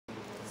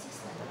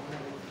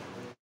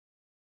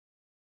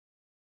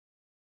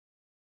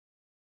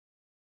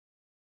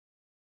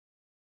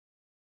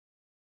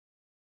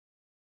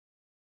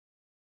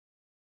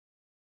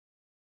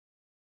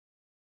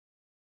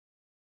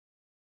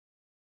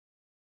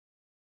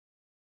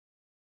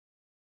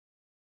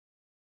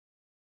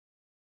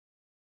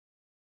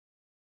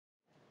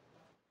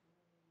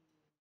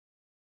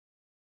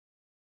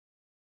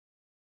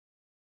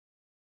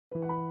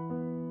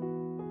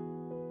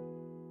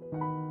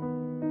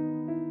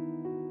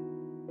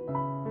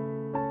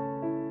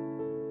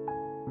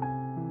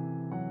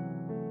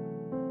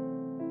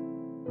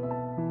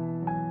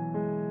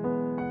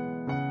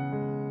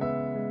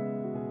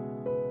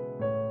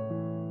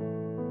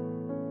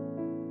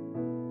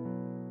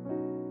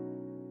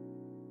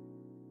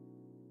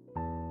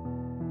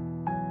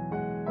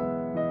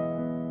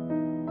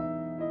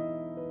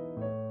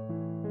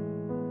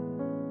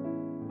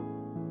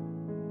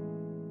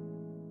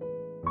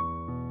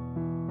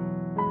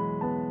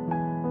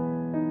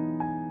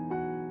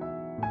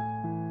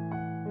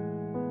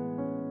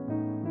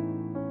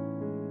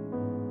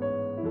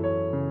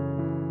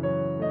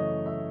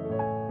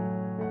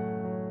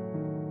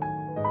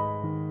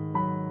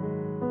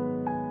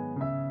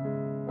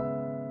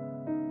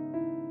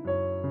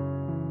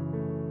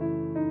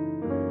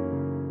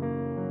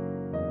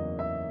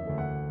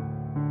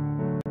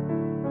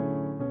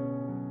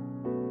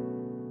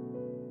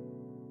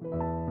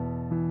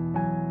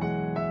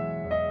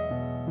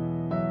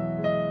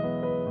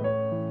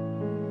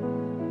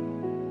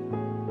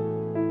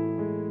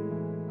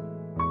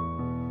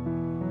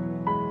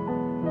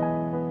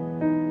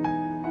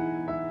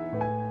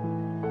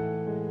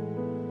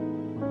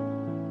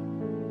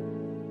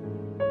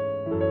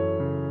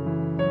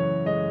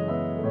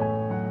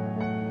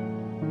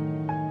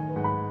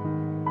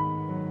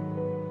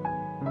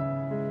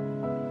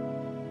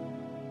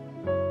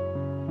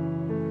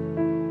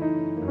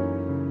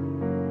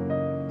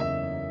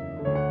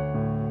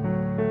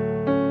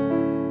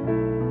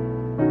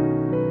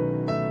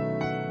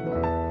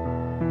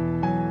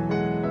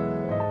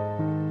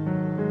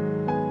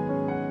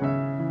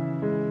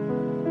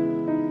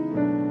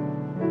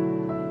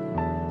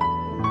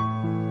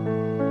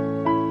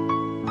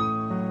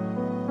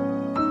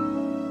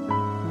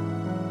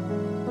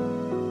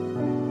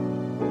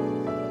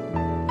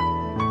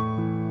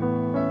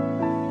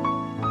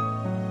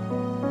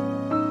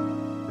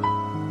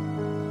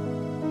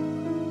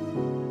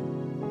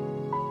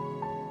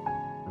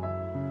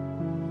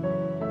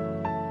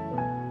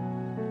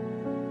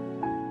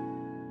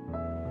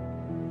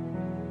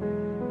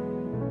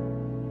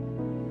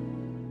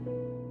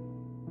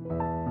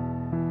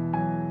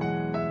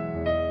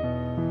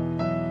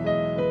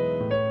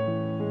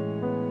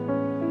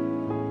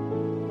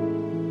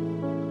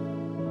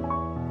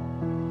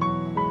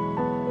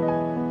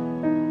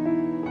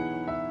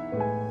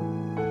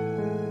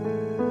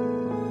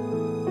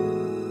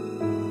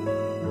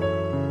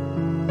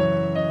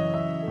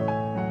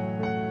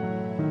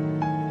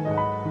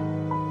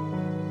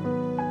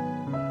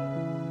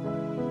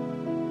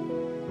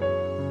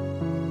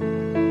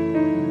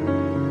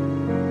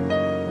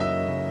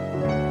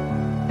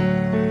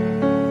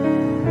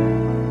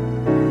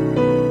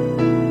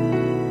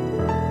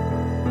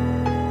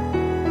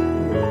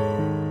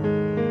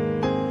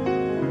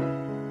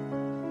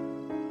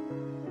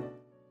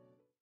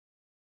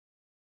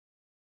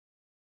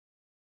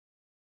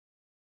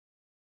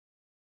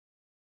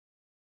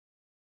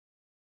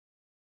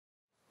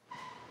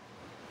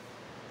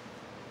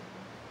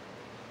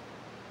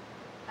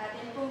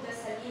Atin pong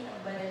dasalin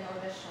ang banal na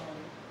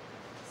orasyon.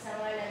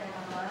 Sa ngalan ng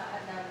Ama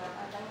at ng Anak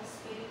at ng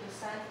Espiritu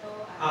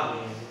Santo.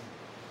 Amen.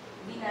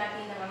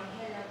 Binati ng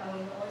Anghel ng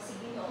Panginoon si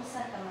Ginoong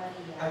Santa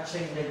Maria. At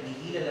siya'y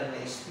naghihilala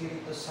ng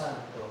Espiritu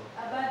Santo.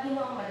 Aba,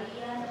 Ginoong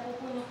Maria,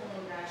 napupuno ka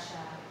ng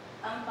grasya.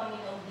 Ang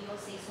Panginoong Diyos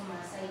ay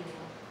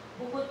sumasayo.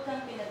 Bukod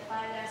kang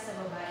pinagpala sa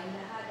babaeng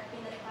lahat at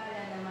pinagpala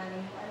naman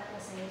ng iyong anak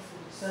na si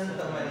Jesus.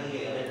 Santa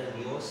Maria, Ina ng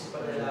Diyos,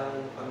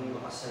 ipanalangin mo kami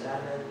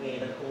makasalanan,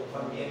 ngayon at kung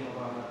kami ay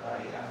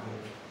mamamatay. Amen.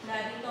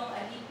 Narito ang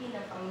alipin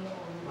ng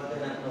Panginoon.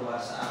 Maganap nawa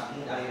sa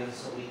akin ayon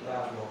sa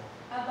wika mo.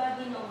 Aba,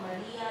 Ginoong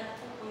Maria,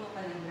 napupuno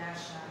ka ng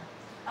grasya.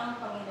 Ang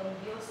Panginoong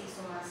Diyos ay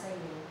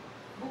sumasayo.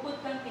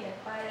 Bukod kang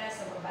pinagpala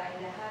sa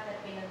babaeng lahat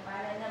at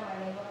pinagpala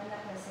naman ng iyong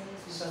anak na si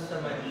Jesus.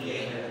 Santa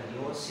Maria, Ina ng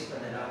Diyos,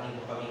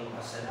 ipanalangin mo kami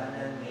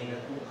makasalanan, ngayon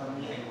at kung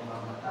kami ay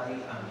mamamatay.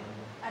 Amen.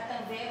 At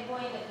ang Verbo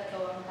ay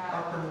nagkatawang tao.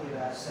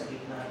 Papanira sa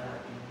gitna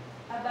natin.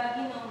 Aba,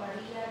 Ginoong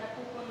Maria,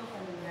 napupuno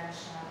ka ng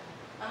grasya.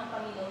 Ang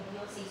Panginoong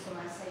Diyos ay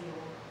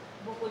sumasayo.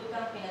 Bukod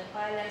kang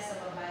pinagpala sa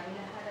babaeng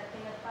lahat at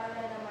pinagpala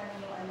naman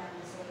ng iyong anak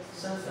na si Jesus.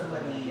 Santa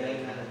Maria,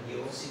 Ina ng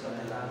Diyos,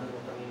 ipanalangin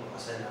mo kami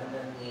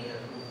makasalanan, ngayon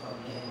at kung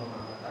kami ay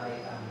mamamatay.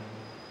 Amen.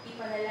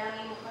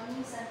 Ipanalangin mo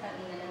kami, Santa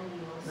Ina ng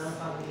Diyos. Nang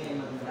kami ay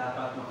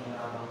magdapat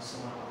makinabang sa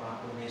mga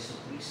pangako ni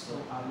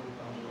Jesucristo, aming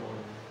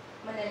Panginoon.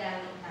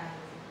 Manalangin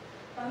tayo.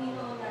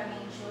 Panginoon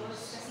naming Diyos,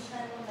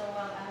 kasihan mo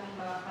nawa ang aming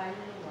mga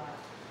kaluluwa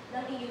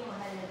ng iyong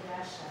mahal na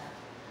grasya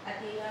at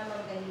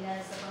iyamang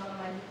dahilan sa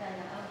pamamagitan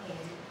ng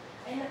Anghel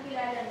ay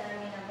nakilala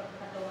namin ang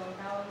pagkatawang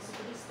tao ni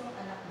Jesucristong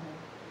anak mo.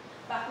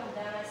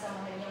 Pakundangan sa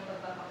mahal niyang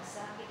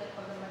pagpapakasakit at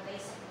pagkamatay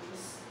sa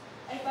krus,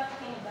 ay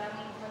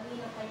papakinabangin mo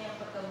kami ng kanyang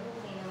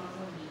pagkabuhay na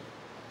mamuli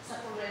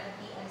sa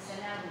kuralatian sa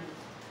langit.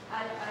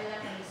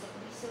 Alang-alang ng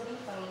Jesucristo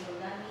rin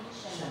Panginoon namin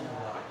siya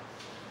nawa.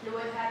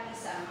 Luwalhati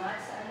sa Ama,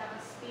 sa Anak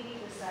at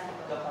Espiritu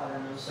Santo.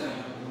 Kapalan ng sa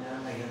mga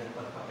ina, ngayon at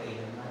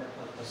pagpakailanman at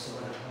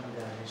pagpasuwalang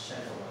hanggan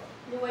siya nawa.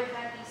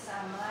 Luwalhati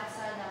sa Ama at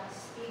sa Anak at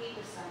sa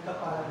Espiritu Santo.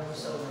 Kapara mo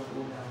sa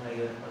unang-una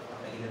ngayon,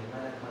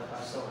 magpakailanman at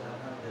magpasok ng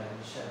hanggan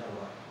siya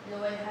nawa.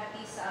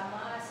 Luwalhati sa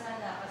Ama at sa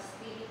Anak at sa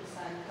Espiritu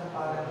Santo.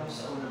 Kapara mo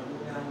sa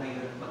unang-una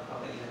ngayon,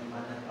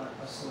 magpakailanman at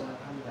magpasok ng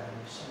hanggan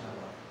siya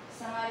nawa.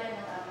 Sa ngalan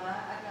ng Ama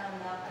at ng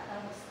Anak at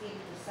ng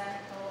Espiritu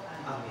Santo.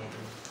 Amen. Amen.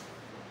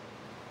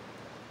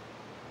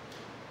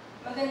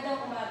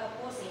 Magandang umaga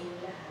po sa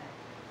inyo lahat.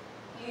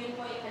 Ngayon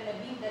po ay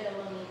 12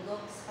 linggo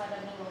sa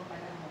karaniwang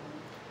panahon.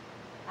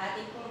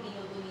 Atin pong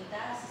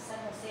ginugunita sa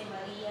San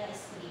Josemaria,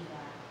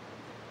 Escriva.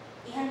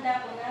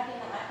 Ihanda po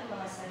natin ang ating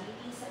mga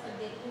sarili sa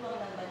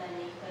pagdiriwang ng banal na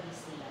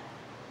Eucharistia.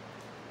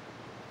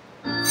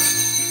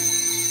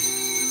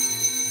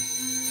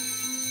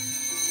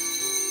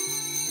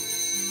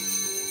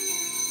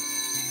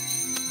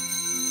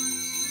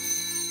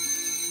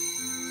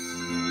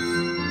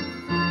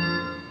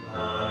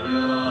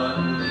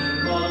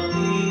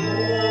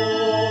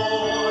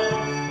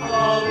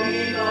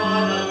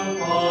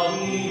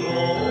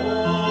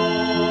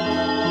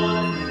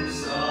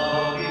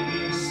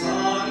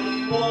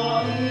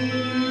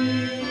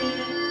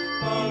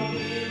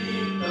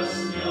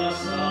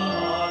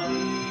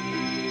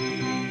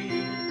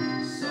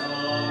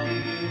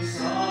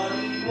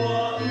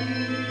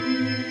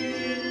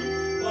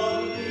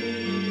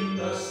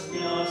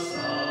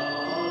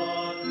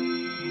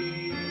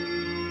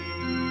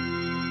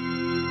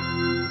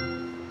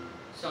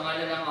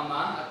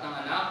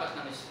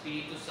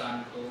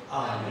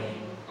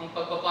 Ang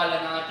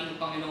pagpapala ng ating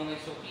Panginoong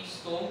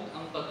Jesucristo,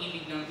 ang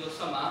pag-ibig ng Diyos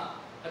Ama,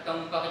 at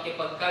ang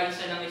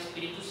pakikipagkaisa ng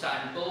Espiritu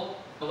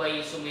Santo, naway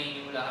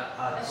sumayin lahat.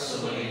 At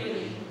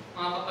sumayin.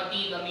 Mga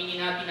kapatid,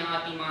 aminin natin ang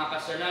ating mga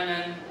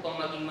kasalanan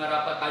upang maging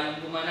marapat tayong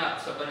gumanap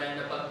sa banal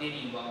na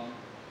pagdiriwang.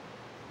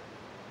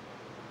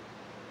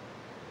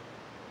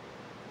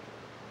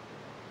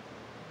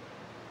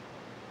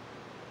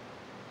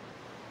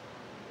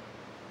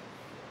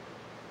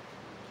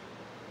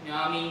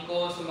 Inamin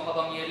ko sa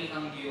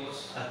makapangyarihang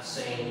Diyos At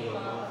sa inyo,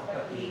 mga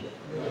kapatid,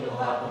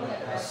 luluha ko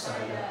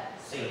nagkasala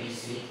sa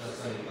isip, sa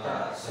salita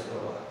at sa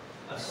gawa,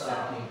 at sa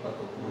aking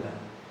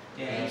pagkukulang.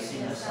 Kaya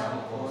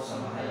sinasama ko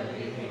sa mahal na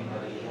Birhen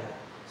Maria,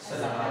 sa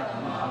lahat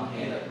ng mga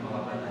anghel at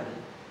mga banal,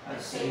 at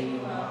sa inyo,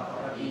 mga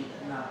kapatid,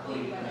 na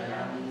ako'y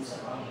panalangin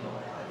sa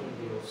Panginoon ating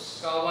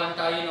Diyos. Kaawaan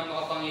tayo ng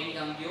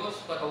makapangyarihang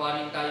Diyos,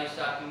 patawarin tayo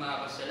sa ating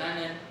mga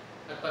kasalanan,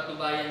 at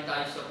patubayan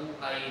tayo sa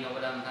buhay na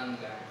walang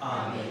hanggan.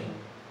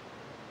 Amen.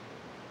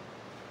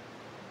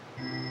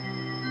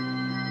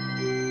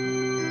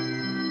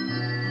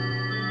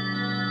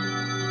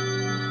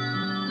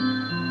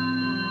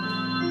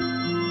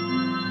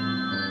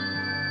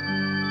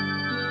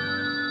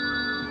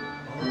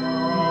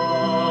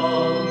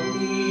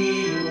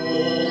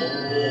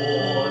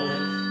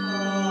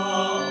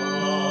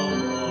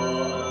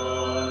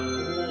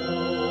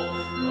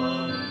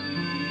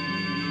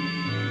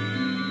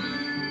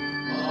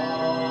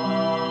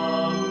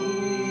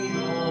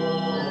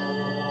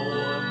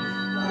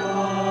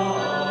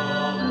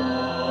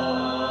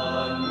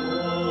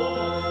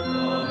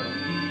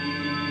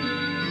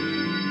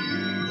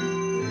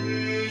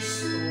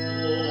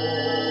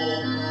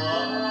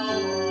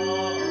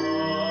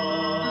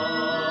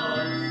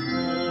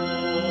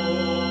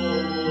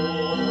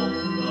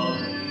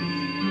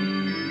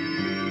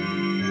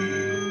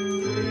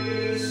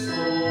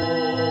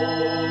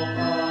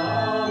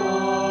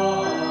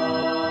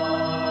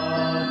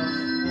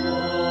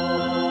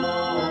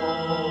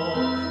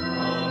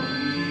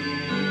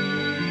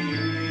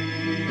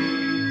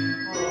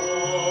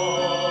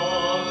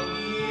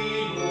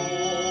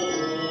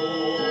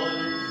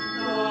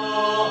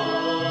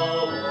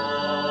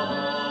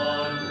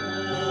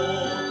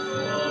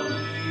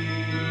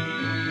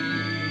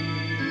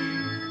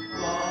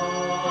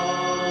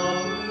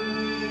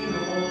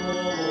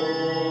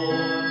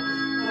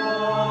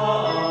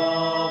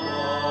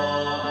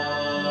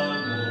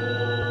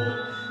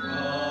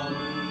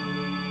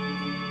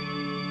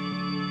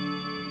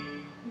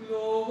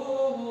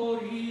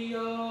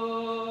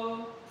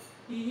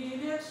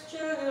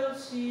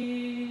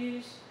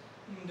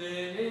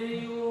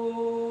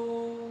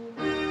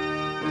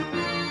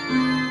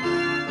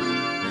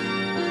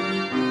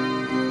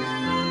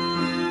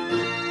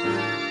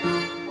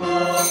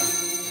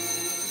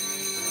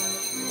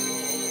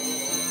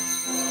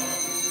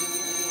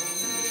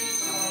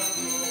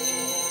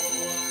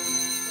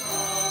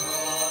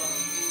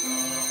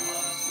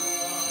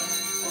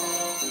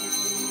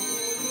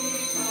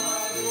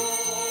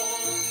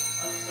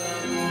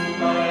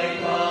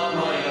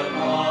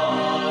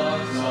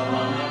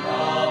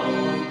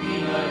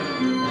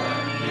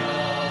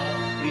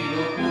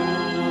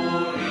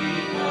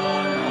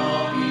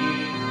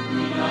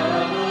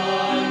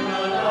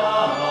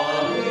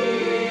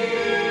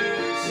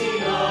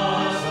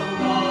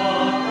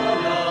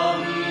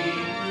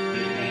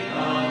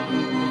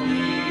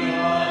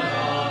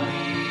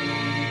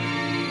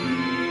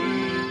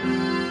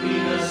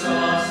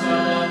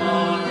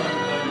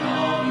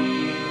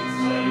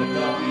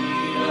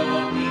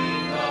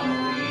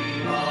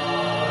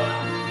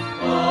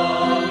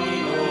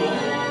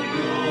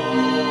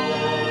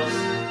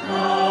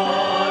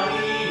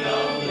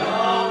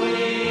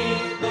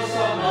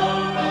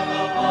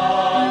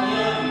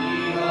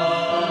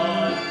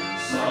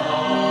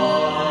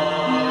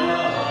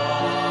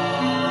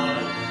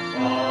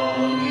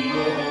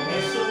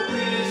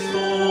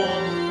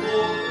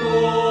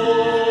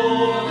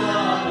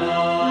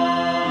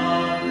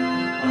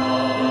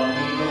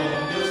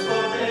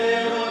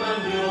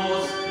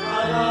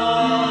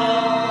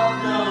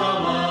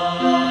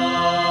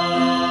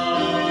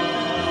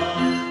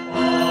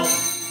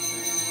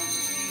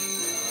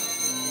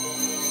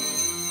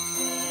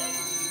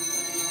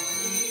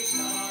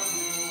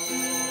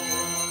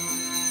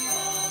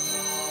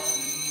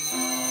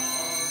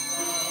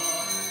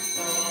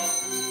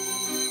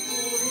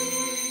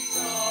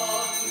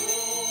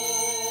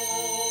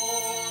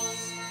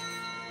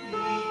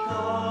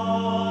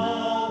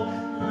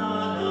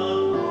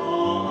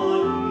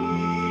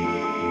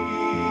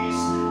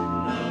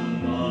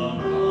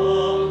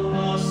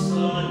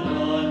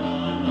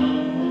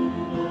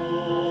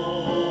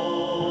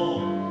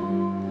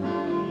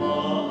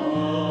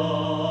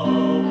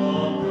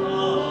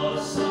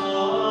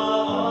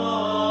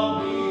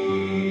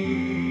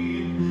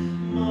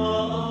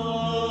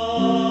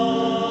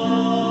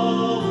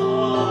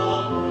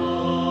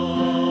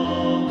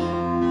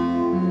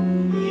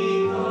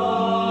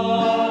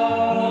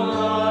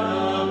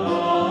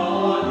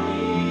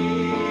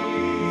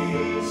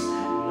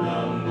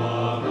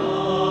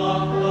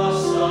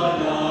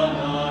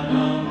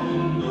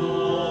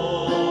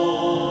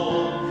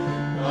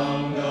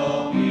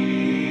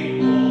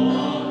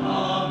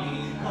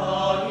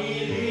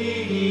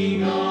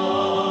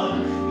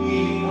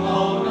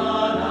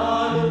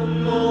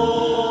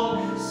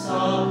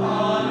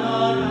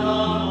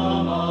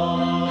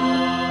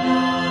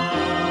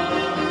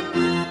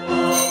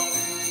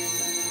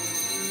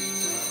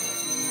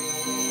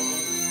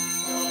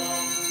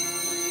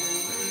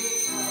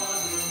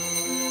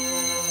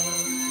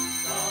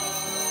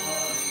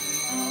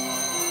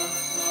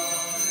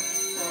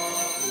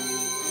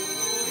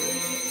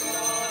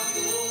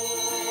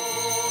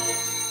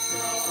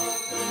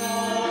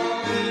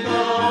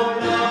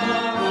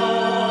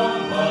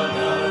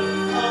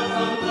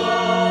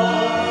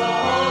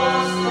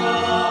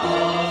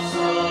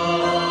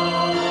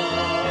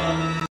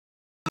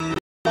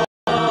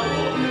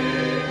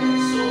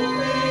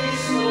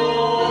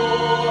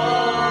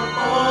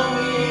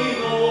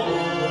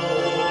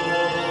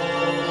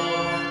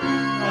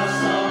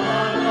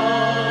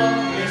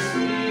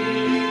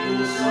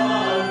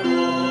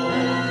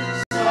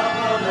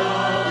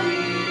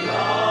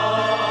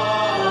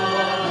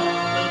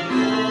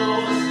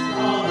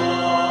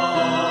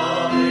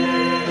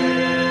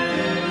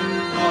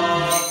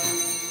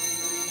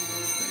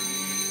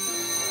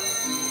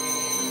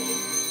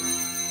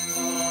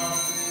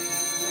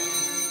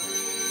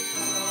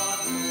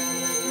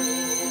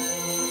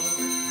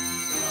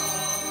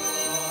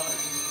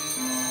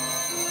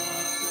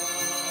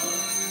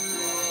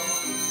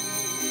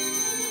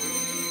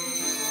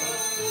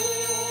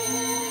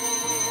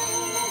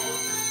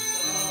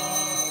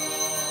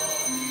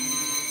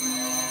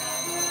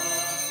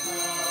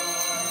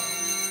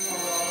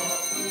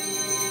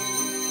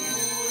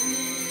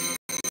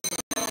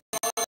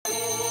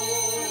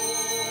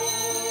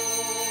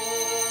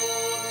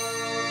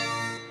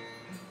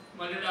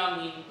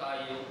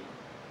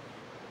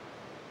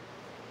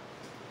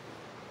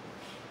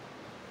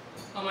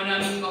 Ama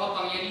naming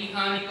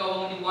makapangyarihan,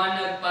 ikaw ang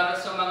liwanag para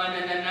sa mga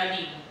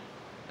nananalig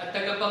at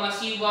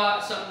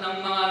tagapangasiwa ng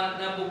mga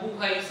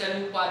nabubuhay sa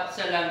lupa at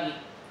sa langit.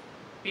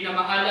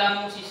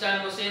 Pinamahala mo si San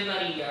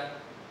Josemaria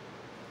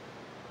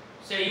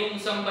sa iyong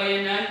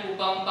sambayanan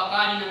upang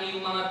pakanin ang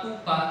iyong mga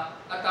tupa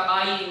at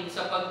akayin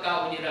sa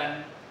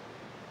pagkauniran.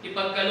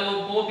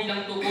 Ipagkaloob mo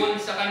bilang tugon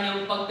sa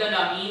kanyang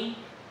pagdalangin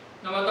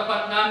na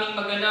matapat naming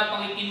maganap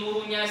ang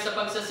itinuro niya sa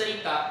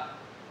pagsasalita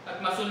at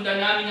masundan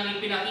namin ang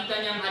ipinakita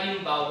niyang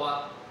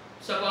halimbawa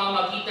sa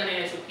pamamagitan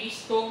ng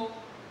Jesucristo,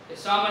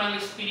 kasama ng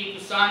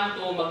Espiritu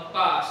Santo,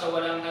 magpa sa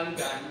walang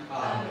hanggan.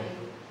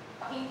 Amen.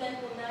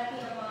 Pakinggan po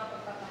natin ang mga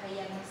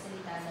pagpapahayag ng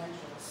salita ng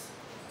Diyos.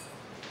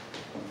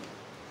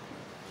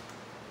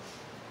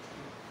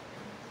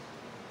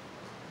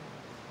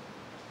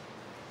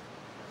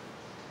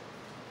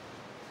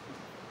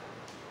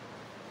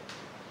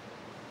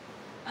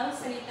 Ang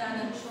salita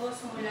ng Diyos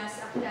mula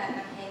sa aklat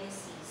ng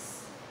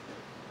Henesis.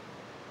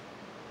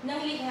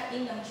 Nang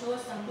likhain ng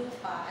Diyos ang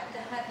lupa at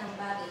lahat ng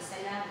bagay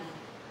sa langit,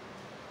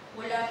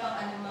 wala pang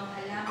anumang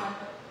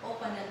halaman o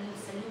pananim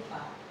sa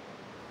lupa,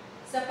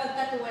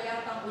 sapagkat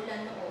wala pang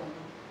ulan noon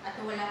at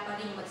wala pa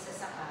rin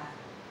magsasaka.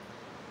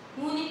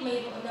 Ngunit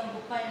mayroon ng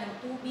bukal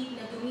ng tubig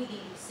na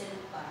dumidilig sa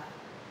lupa.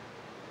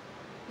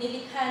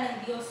 Nilikha ng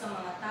Diyos ang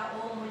mga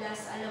tao mula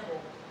sa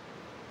alabok,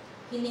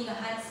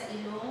 hiningahan sa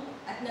ilong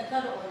at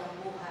nagkaroon ng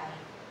buhay.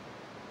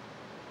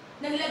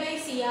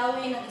 Naglagay si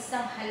Yahweh ng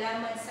isang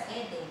halaman sa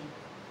Eden,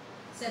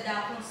 sa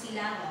dakong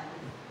silangan,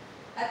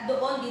 at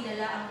doon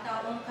dinala ang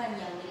taong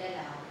kanyang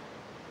nilalang.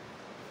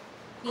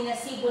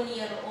 Pinasibo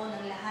niya roon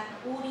ang lahat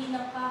ng uri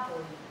ng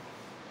kahoy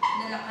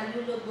na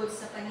nakalulugod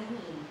sa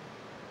paningin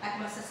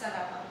at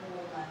masasarap ang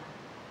bunga.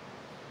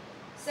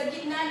 Sa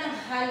gitna ng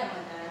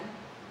halamanan,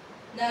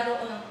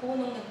 naroon ang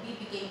punong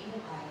nagbibigay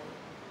buhay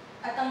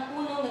at ang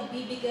punong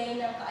nagbibigay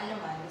ng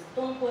kaalaman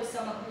tungkol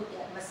sa mabuti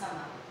at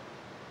masama.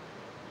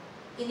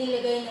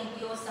 Inilagay ng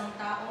Diyos ang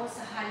tao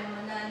sa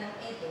halamanan ng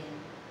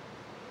Eden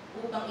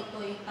upang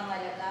ito'y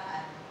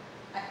pangalagaan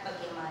at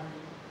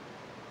pagyamanin.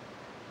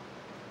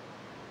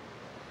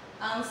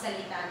 Ang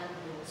salita ng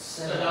Diyos.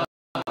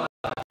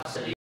 Salamat sa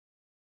Diyos.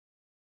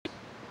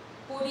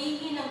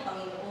 Purihin ang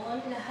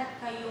Panginoon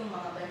lahat kayong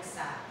mga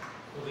bansa.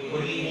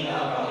 Purihin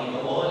ang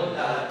Panginoon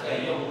lahat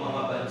kayong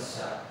mga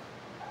bansa.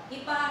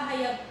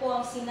 Ipahayag ko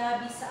ang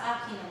sinabi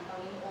sa akin ng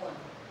Panginoon.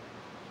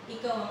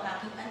 Ikaw ang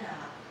aking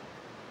anak.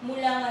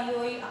 Mula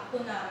ngayon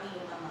ako na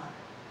iyong ama.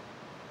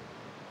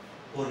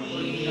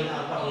 Purihin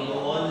ang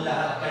Panginoon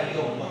lahat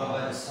kayong mga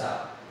bansa.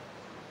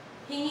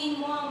 Hingin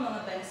mo ang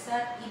mga bansa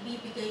at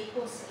ibibigay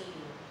ko sa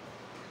iyo.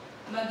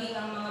 Maging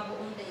ang mga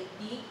buong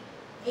daigdig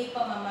ay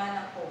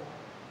pamamana ko.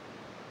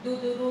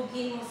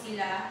 Dudurugin mo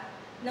sila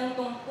ng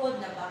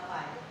tungkod na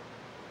bakal.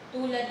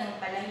 Tulad ng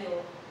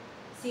palayo,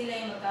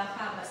 sila'y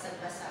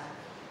magkakabasag-basag.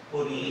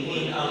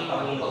 Purihin ang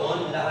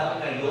Panginoon lahat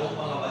kayong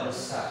mga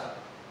bansa.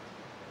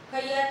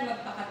 Kaya't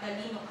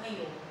magpakatalino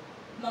kayo,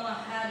 mga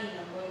hari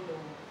ng mundo.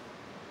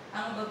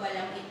 Ang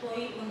babalang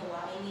ito'y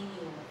unawain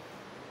ninyo.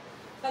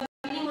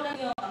 Paglingkuran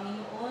niyo ang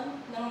Panginoon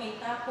ng may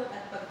takot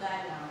at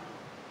paggalang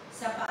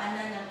sa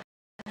paanan ng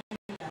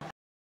kanya.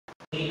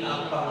 Purihin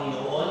ang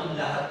Panginoon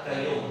lahat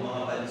kayong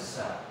mga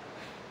bansa.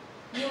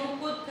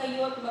 Lumukod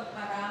kayo at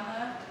magparama,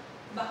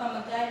 baka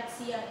magalit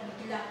siya at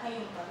bigla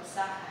kayong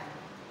parusahan.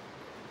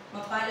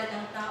 Mapalad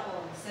ang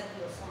taong sa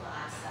Diyos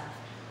umaasa.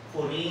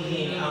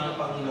 Purihin ang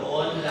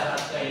Panginoon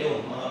lahat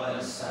kayong mga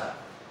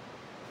bansa.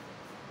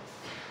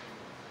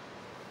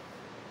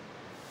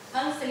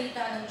 Ang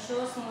salita ng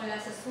Diyos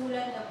mula sa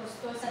sulat ng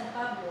Apostol San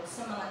Pablo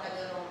sa mga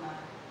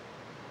taga-Roma.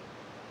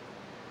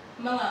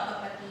 Mga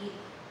kapatid,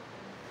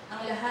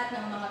 ang lahat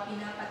ng mga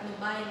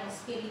pinapatnubay ng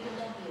Espiritu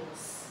ng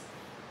Diyos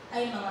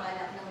ay mga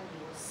anak ng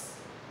Diyos.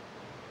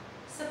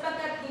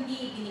 Sapagkat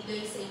hindi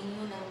ibinigay sa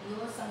inyo ng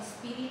Diyos ang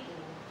Espiritu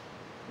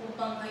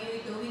upang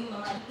kayo'y gawing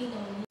mga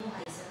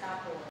pinamumuhay sa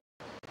takot.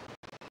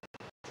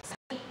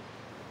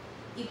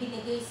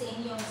 Ibinigay sa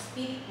inyo ang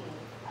Espiritu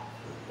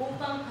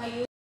upang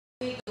kayo'y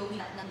gawin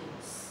ng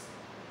Diyos.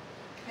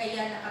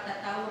 Kaya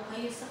nakatatawag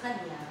kayo sa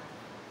Kanya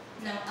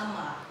ng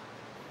Ama,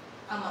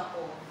 Ama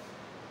ko.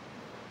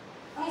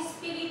 Ang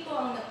Espiritu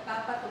ang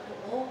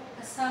nagpapatotoo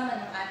kasama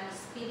ng ating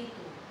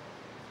Espiritu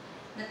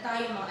na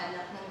tayo mga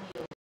anak ng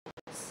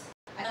Diyos.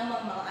 At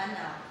amang mga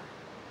anak,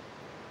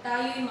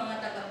 tayo'y mga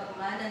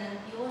tagapagmana ng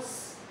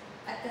Diyos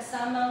at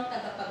kasamang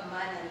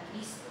tagapagmana ni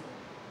Kristo.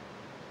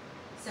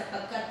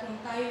 Sapagkat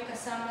kung tayo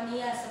kasama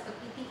niya sa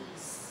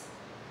pagtitiis,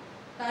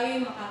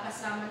 tayo'y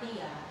makakasama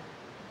niya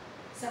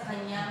sa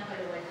kanyang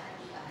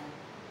kaluwalhatian.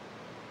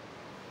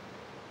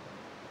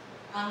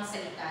 Ang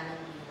salita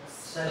ng Diyos.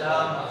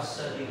 Salamat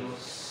sa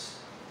Diyos.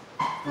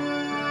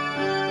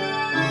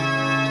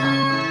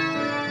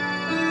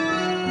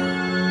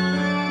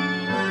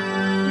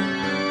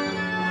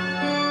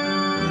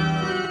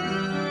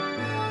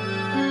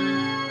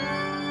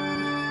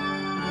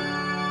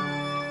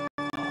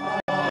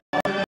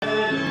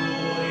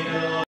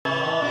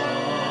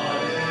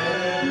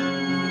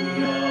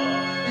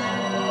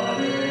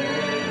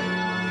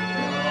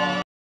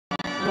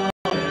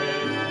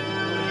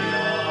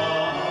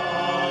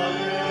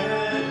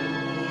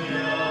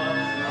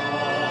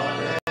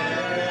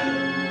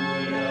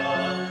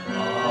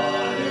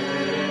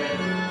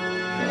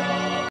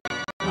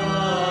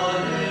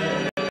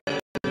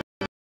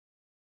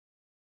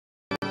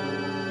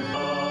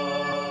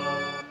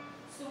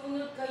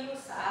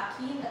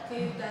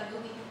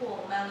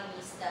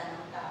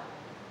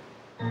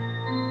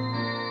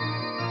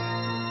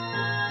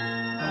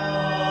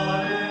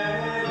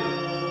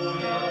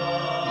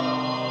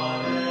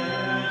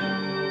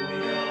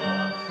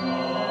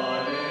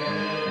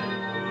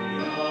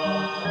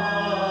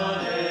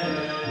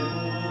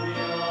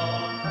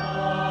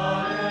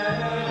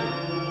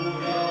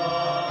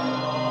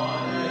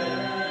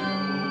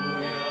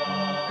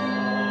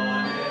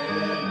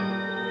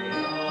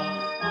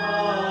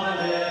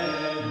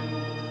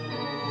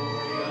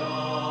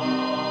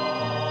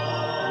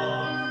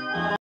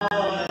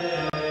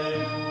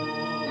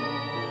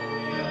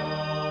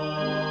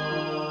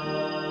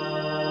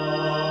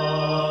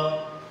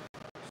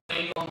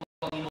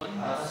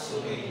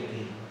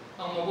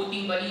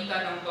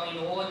 balita ng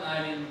Panginoon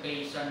ayon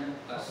kay San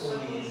Lucas.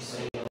 Purihin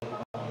sa iyo,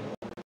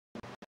 Panginoon.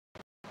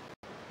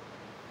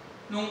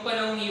 Noong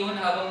panahon iyon,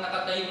 habang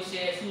nakatayo si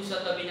Jesus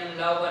sa tabi ng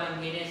lawa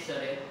ng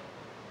Genesaret,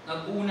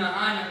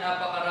 nagunahan ang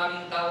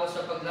napakaraming tao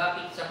sa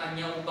paglapit sa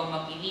kanya upang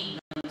makinig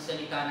ng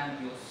salita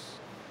ng Diyos.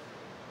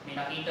 May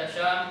nakita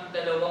siya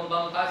dalawang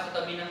bangka sa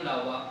tabi ng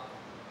lawa.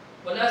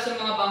 Wala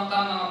sa mga bangka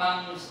mga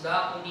mangingisda,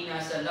 kundi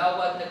nasa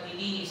lawa at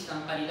naglilinis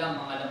ng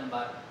kanilang mga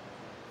lambat.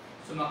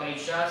 Sumakay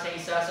siya sa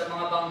isa sa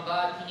mga bangka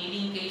at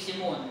hiniling kay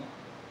Simon,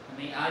 na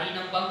may-ari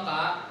ng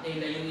bangka, na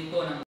ilayo ito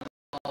ng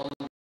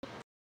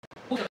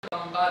sa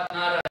bangka at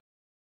naral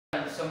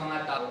sa mga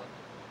tao.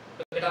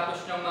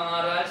 Pagkatapos ng mga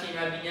aral,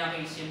 sinabi niya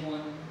kay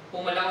Simon,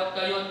 "Pumalakot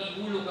kayo at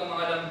ihulog ang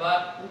mga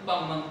lambat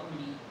upang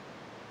manghuli."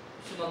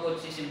 Sumagot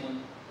si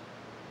Simon,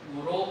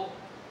 "Guro,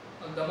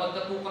 magdamag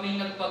na po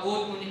kaming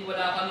nagpagod, ngunit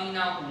wala kaming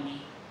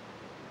nahuli.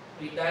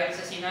 Ngunit dahil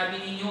sa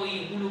sinabi ninyo,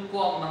 ihulog ko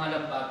ang mga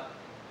lambat."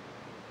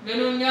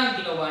 Ganoon nga ang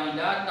ginawa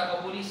nila at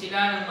nakahuli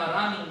sila ng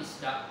maraming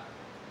isda,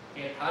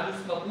 kaya't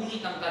halos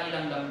mapunit ang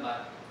kanilang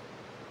lambat.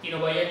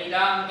 Tinawayan nila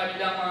ang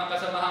kanilang mga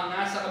kasamahang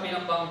nasa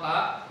kabilang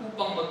bangka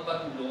upang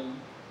magpatulong.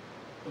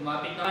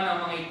 Tumapit naman ang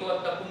mga ito at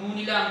napuno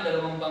nila ang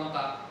dalawang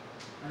bangka.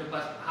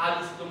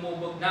 Halos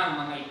lumubog na ang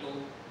mga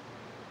ito.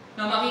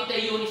 Nang makita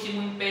iyon ni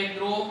Simon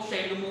Pedro,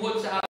 siya'y lumuhod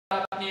sa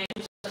harap ni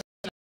Jesus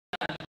sa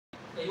sinabi,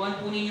 "Layuan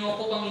po ninyo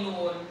ako,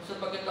 Panginoon,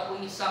 sapagkat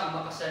ako isang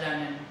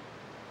makasalanan."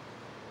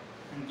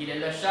 Nang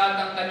kilala siya at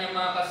ang kanyang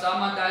mga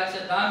kasama dahil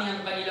sa dami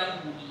ng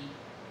kanilang huli.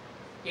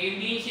 Kayo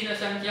din sina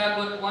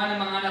Santiago at Juan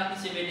ang mga anak ni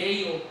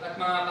Zebedeo at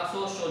mga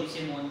kasosyo ni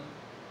Simon.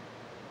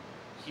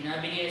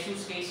 Sinabi ni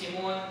Jesus kay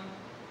Simon,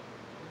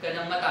 "Huwag ka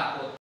nang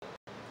matakot.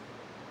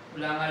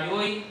 Mula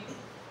ngayon,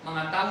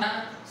 mga tao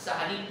na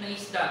sa halip na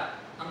isda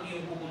ang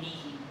iyong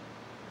huhulihin."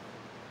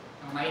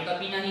 Nang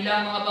maitabi na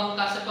nila ang mga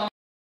bangka sa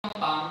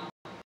pampang,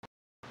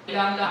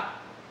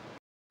 ilangla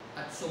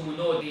at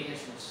sumunod kay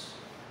Jesus.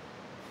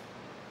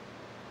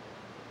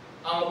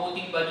 Ang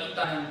mabuting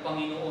balita ng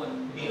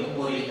Panginoon.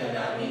 Pinupuri ka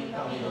namin,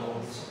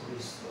 Panginoong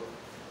Kristo.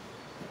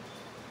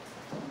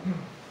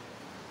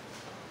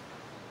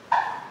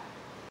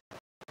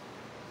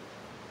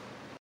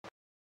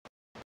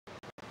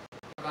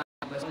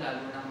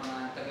 Lalo ng mga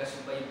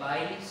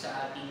taga-subaybay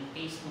sa ating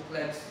Facebook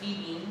live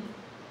streaming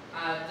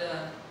at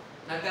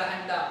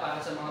naghahanda para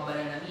sa mga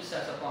banal na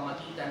misa sa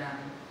pamagitan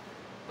ng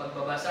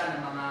pagbabasa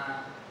ng mga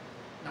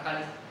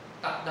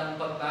nakatakdang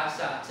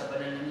pagbasa sa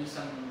banal na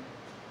misang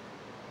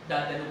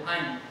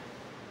dadaluhan,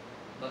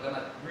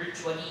 bagamat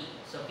virtually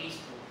sa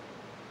Facebook.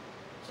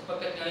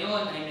 Sapagkat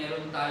ngayon ay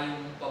meron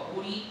tayong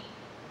papuri,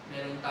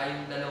 meron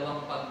tayong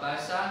dalawang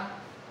pagbasa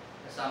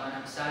kasama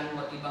ng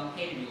Salmo at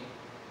Ebanghelyo.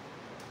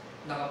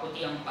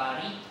 Nakaputi ang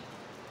pari.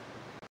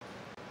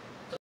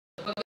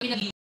 Sapagkat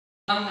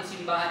pinag-iwang ng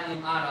simbahan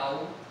ngayong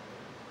araw,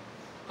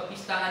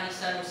 Kapistahan ni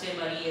San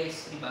Josemaria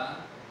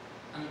Escriva,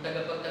 ang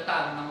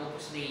tagapagtatag ng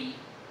Opus Dei.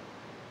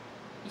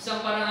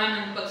 Isang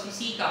paraan ng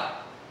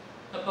pagsisikap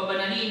na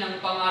pabanalin ang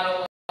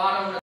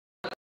pang-araw-araw na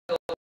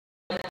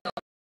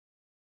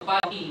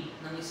pagpapalin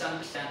ng isang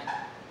Kristiyan.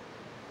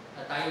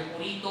 At tayo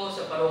po rito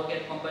sa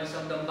parokya at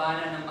pambansang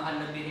dambana ng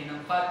mahal na Birhen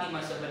ng Fatima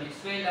sa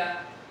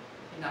Venezuela,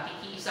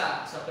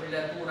 nakikiisa sa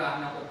prelatura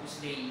ng Opus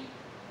Dei.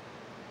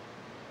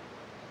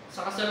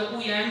 Sa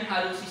kasalukuyan,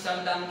 halos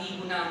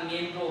 100,000 na ang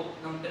miyembro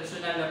ng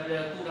personal na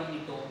prelaturang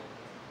ito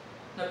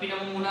na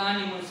pinamumulaan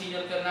ni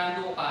Monsignor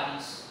Fernando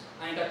Ocaris,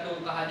 ang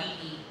ikatlong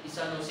kahalili ni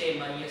San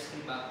Josemaria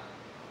Escriva.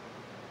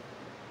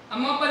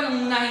 Ang mga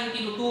panangunahing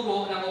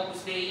tinuturo ng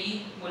Opus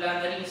Dei mula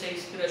na rin sa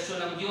inspirasyon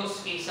ng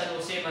Diyos kay San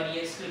Josemaria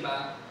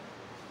Escriva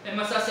ay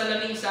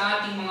masasalamin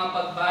sa ating mga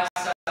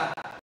pagbasa: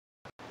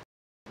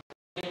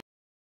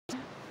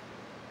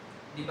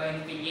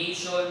 divine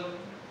filiation,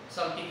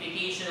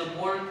 sanctification of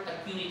work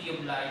at unity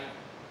of life,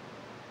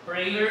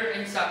 prayer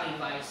and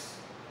sacrifice,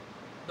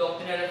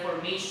 doctrinal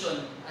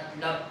reformation at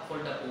love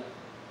for the Pope.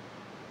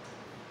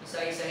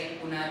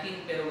 Isa-isahin po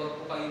natin, pero wag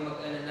po kayong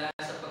mag-alala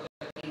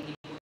sapagkat hindi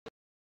po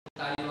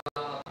tayo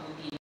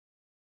makaputi.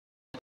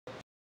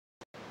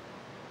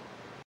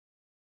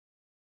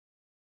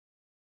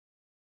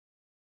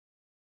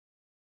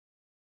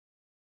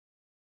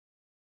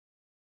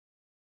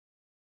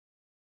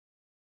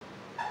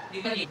 Di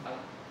ba dito?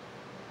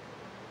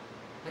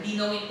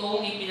 Malinaw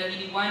itong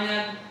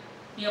ipinaliliwanag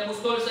ni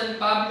Apostol San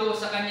Pablo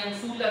sa kanyang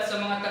sulat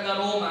sa mga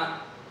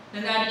taga-Roma na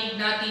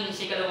narinig natin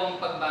sa ikalawang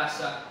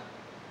pagbasa.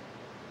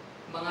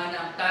 Mga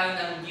anak tayo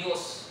ng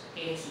Diyos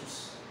kay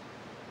Jesus.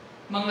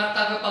 Mga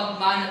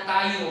tagapagmana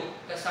tayo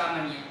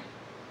kasama niya.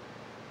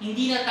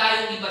 Hindi na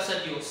tayo iba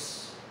sa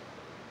Diyos.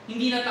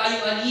 Hindi na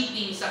tayo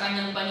alipin sa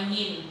kanyang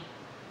paningin.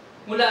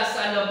 Mula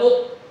sa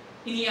alabok,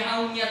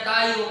 inihaw niya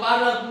tayo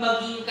para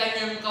maging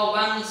kanyang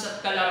kawangis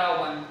at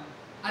kalarawan.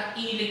 At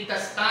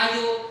iniligtas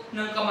tayo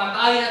ng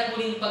kamatayan at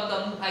muling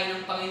pagkabuhay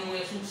ng Panginoong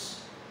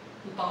Yesus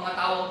upang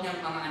matawag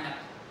niyang mga anak.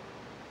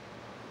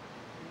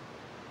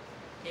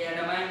 Kaya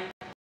naman,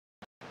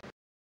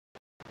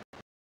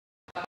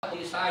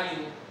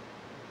 tayo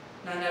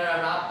na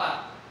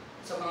nararapat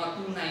sa mga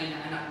tunay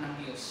na anak ng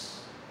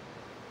Diyos.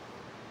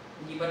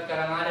 Hindi ba't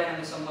karangalan ng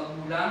isang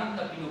magulang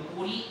na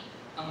pinupuri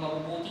ang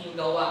mabubuting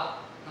gawa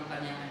ng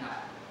kanyang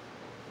anak?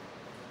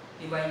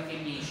 Divine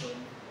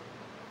filiation.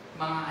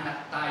 Mga anak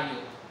tayo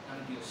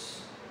ng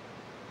Diyos.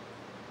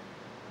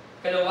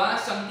 Kalawa,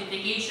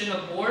 sanctification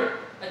of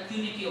work at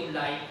unity of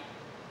life.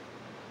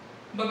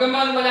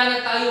 Bagaman wala na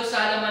tayo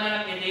sa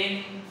halamanan ng Eden,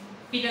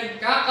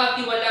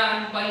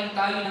 pinagkakatiwalaan pa rin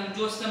tayo ng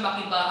Diyos na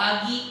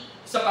makibahagi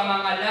sa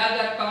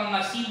pangangalaga at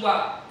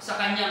pangangasiwa sa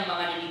kanyang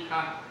mga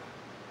nilikha.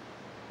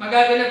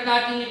 Magaganap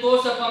natin ito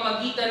sa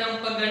pamagitan ng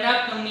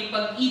pagganap ng may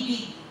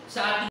pag-ibig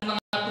sa ating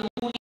mga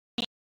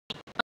tungkulin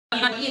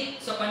at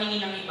sa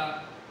paningin ng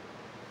iba.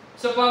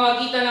 Sa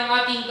pamagitan ng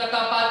ating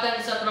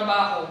katapatan sa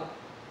trabaho,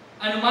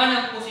 anuman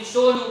ang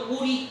posisyon o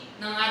uri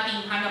ng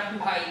ating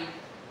hanapbuhay,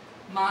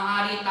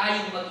 maaari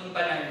tayong maging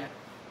banal.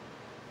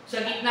 Sa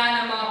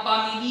gitna ng mga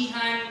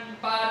pamilihan,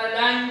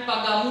 paaralan,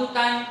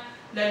 paggamutan,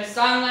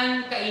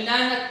 lansangan,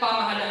 kainan at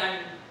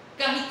pamahalaan,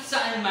 kahit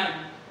saan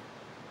man,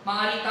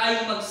 maaari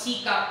tayong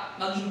magsikap,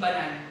 maging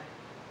banal,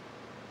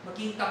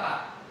 maging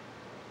tapat,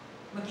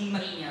 maging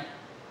maingat,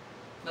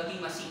 maging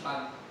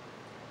masipag.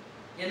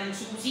 Yan ang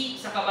susi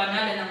sa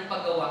kabanalan ng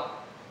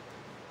paggawa.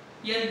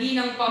 Yan din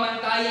ang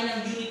pamantayan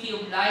ng unity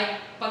of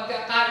life,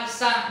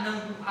 pagkakaisa ng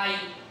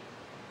buhay.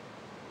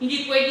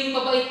 Hindi pwedeng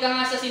mabait ka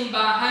nga sa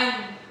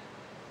simbahan.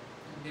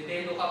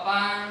 Bebelo ka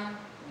pa,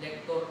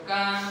 lektor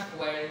ka,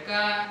 choir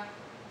ka,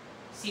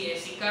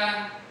 CSC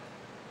ka.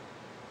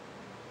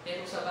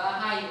 Pero sa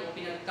bahay o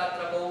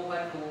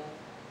pinagtatrabahuhan mo,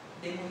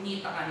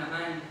 demonita ka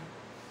naman.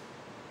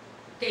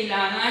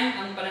 Kailangan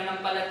ang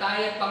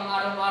pananampalataya at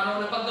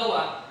pang-araw-araw na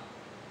paggawa,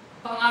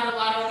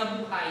 pang-araw-araw na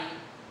buhay,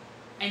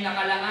 ay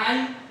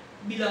nakalaan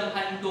bilang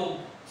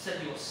handog sa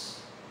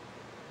Diyos.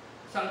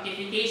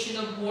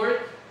 Sanctification of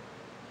work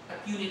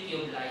at unity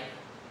of life.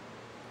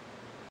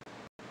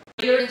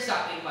 Prayer and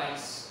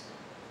sacrifice.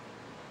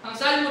 Ang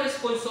Salmo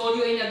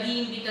Responsorio ay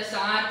nag-iimbita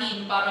sa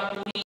atin para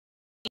purihin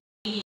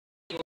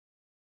Diyos.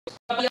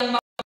 Sabi ang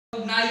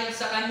mag-ugnayan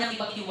sa kanyang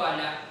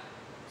ipagtiwala,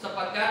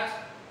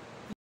 sapagkat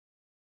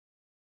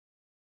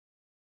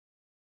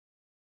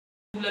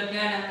tulad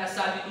nga ng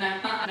kasabi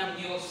ng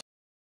Diyos.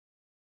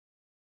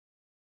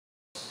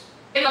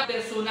 Kaya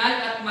personal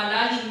at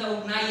malalim na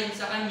ugnayan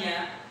sa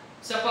Kanya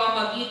sa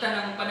pamagitan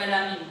ng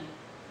panalangin.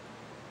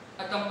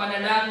 At ang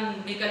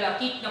panalangin may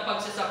kalakip na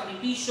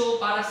pagsasakripisyo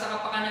para sa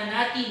kapakanan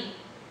natin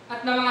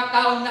at ng mga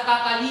taong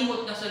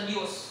nakakalimot na sa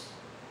Diyos,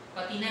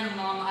 pati na ng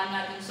mga mahal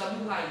natin sa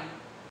buhay,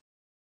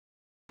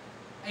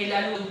 ay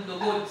lalo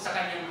lugod sa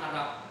Kanyang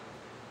harap.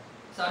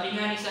 Sabi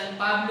nga ni San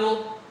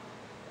Pablo,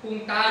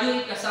 kung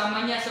tayo'y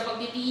kasama niya sa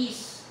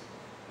pagtitiis,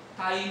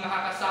 tayo'y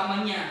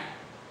makakasama niya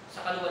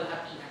sa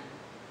kaluwalhatian.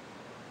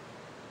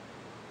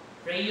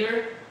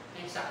 Prayer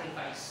and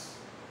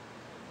sacrifice.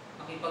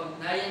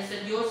 Makipag-ugnayan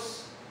sa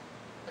Diyos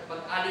at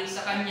pag-alay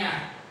sa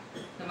Kanya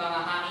ng mga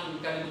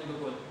haing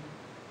kalugod-lugod.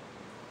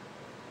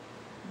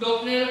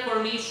 Doctrinal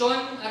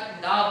formation at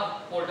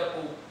love for the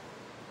Pope.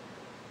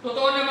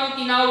 Totoo namang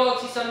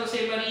tinawag si San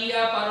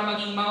Josemaria para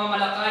maging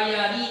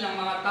mamamalakaya rin ng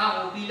mga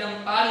tao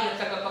bilang pari at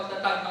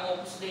tagapagtatag ng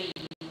Opus Dei.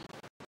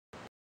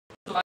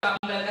 So,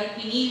 ang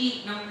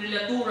pinili ng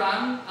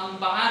prelatura ang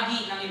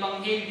bahagi ng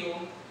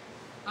Ebanghelyo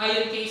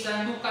ayon kay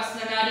San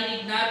Lucas na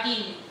narinig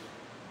natin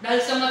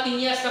dahil sa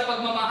matinyas na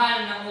pagmamahal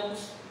ng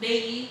Opus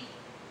Dei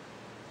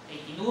ay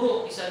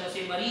tinuro ni San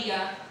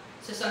Josemaria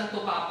sa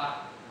Santo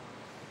Papa.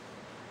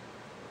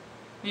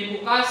 May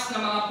bukas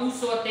na mga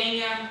puso at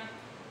tenga,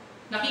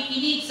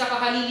 nakikinig sa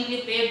kahalili ni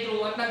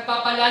Pedro at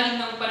nagpapalalim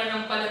ng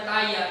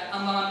pananampalataya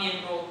ang mga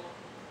miyembro.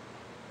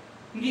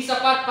 Hindi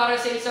sapat para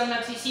sa isang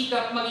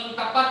nagsisikap maging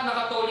tapat na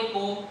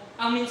Katoliko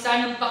ang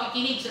minsanang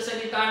pakikinig sa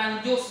salita ng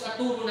Diyos at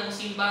turo ng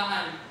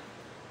simbahan.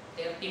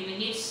 30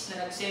 minutes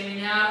na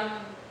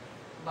nagseminar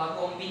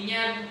bago ang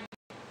binyag,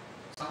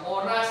 1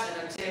 oras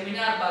na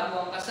nagseminar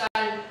bago ang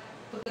kasal,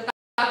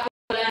 pagkatapos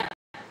wala na.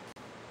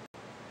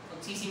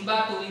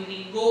 Magsisimba tuwing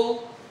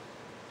linggo,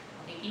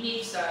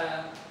 makikinig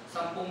sa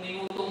 10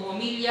 minutong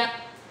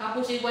homilya,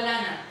 tapos ay wala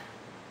na.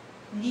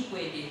 Hindi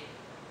pwede.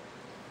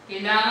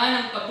 Kailangan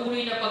ang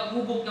patuloy na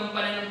paghubog ng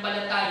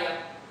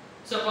pananampalataya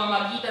sa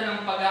pamagitan ng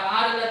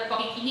pag-aaral at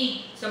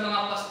pakikinig sa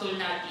mga pastol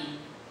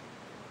natin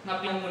na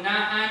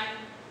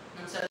pinangunahan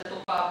ng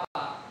Santo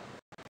Papa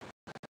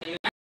at ngayon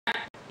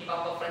ni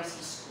Papa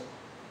Francisco.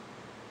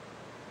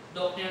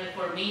 Doctrinal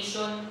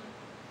formation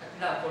at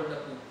love for the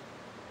Pope.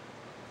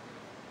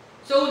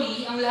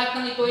 Solely, ang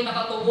lahat ng ito ay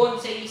nakatuon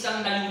sa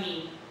isang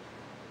layunin,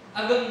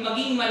 hanggang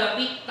maging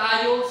malapit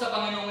tayo sa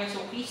Panginoong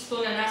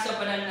Jesucristo na nasa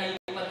banal na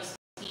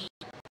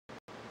Eucharistia.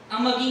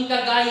 Ang maging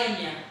kagaya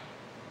niya,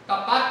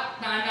 tapat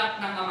na anak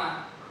ng Ama.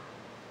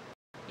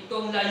 Ito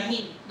ang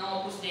layunin ng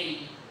Opus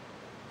Dei.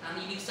 Ang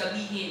ibig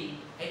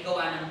sabihin ay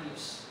gawa ng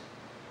Diyos.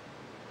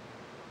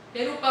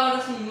 Pero para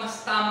sa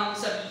mas tamang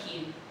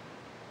sabihin,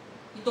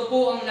 ito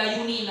po ang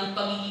layunin ng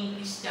pagiging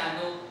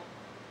Kristiyano.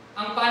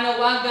 Ang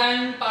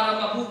panawagan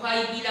para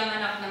mabuhay bilang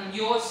anak ng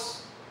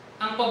Diyos,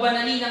 ang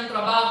pabanalin ng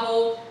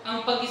trabaho,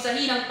 ang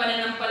pag-isahin ng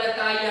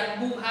pananampalataya at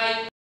buhay,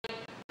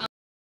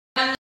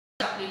 ang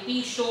sakripisyo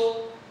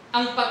sakripisyo,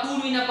 ang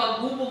patuloy na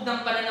paghubog ng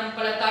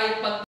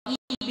pananampalataya at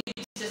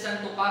pag-ibig sa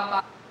Santo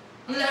Papa.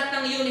 Ang lahat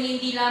ng iyon ay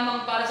hindi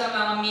lamang para sa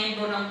mga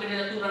miyembro ng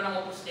Prelatura ng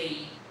Opus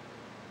Dei.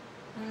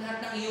 Ang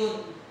lahat ng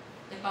iyon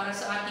ay para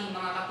sa ating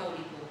mga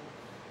Katoliko,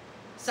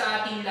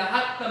 sa ating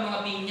lahat ng mga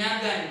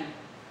binyagan,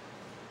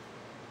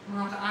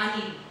 mga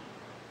kaanib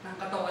ng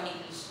katawan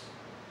ni Cristo.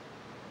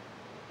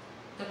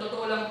 Sa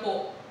totoo lang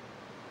po,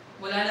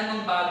 wala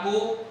namang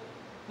bago,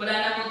 wala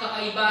namang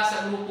kakaiba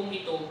sa grupong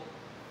ito.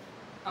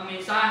 Ang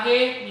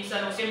mensahe ni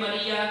San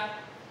Josemaria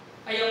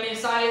ay ang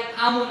mensahe at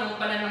hamon ng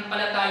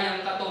pananampalatayang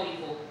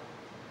Katoliko.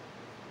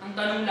 Ang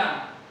tanong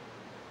lang,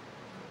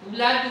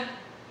 tulad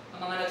ang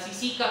mga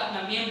nagsisikap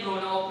na miyembro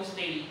ng Opus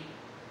Dei,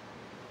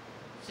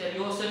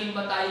 seryoso rin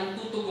ba tayong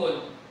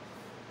tutugon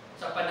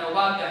sa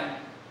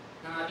panawagan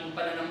ng ating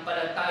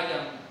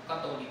pananampalatayang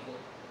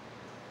Katoliko?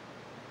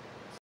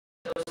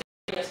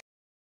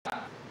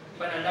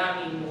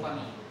 Panalangin mo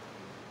kami.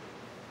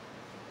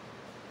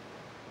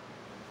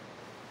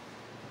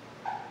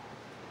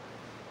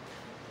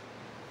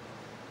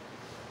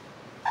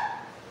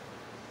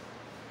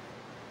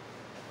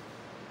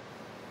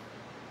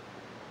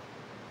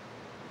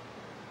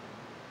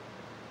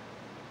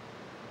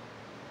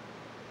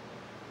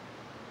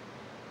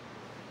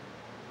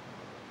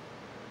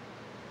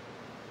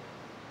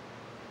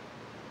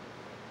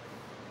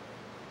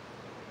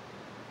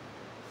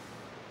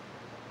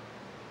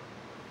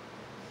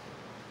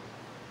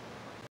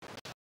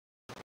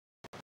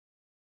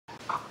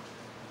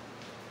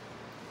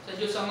 Sa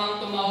Diyos Amang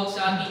tumawag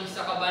sa atin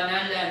sa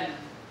kabanalan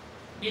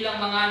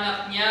bilang mga anak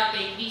niya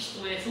kay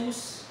Kristo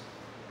Jesus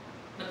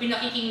na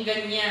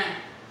pinakikinggan niya,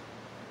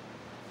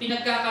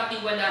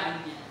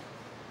 pinagkakatiwalaan niya,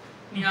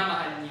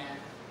 minamahal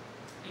niya.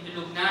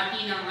 Idulog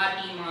natin ang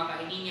ating mga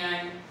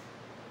kahilingan.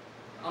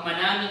 Ama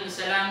namin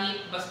sa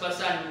langit,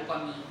 basbasan mo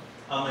kami.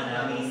 Ama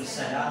namin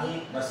sa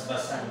langit,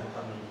 basbasan mo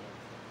kami.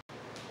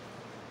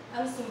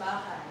 Ang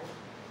simbahan,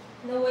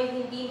 naway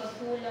hindi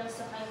magkulang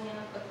sa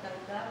kanyang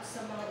pagtanggap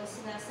sa mga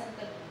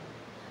isinasantabi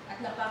at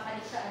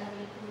napakalitaan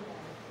ng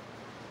lipunan.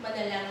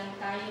 Manalangin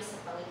tayo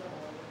sa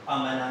Panginoon.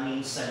 Ama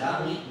namin sa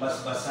langit,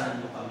 basbasan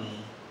mo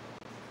kami.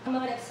 Ang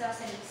mga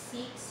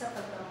nagsasaliksik sa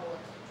paggamot,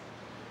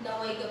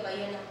 naway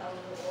gabayan ng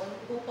Panginoon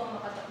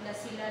upang makatakda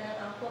sila ng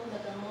angkop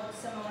na gamot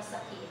sa mga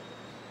sakit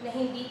na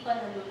hindi pa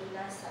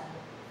nalulunasan.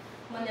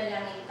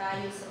 Manalangin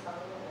tayo sa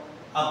Panginoon.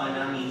 Ama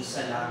namin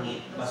sa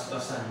langit,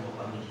 basbasan mo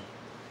kami.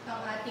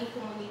 Ang ating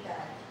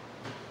komunidad,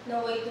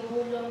 naway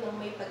tumulong ng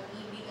may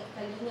pag-ibig at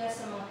kalinga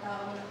sa mga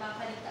taong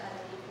napakalitaan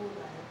ng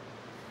lipunan.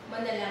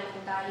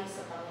 Manalangin tayo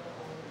sa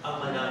Panginoon.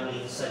 Ama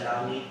namin sa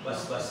langit,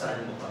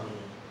 basbasan mo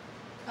kami.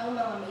 Ang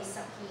mga may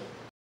sakit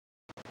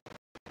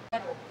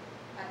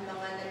at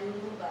mga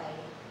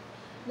nalulumbay,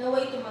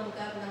 naway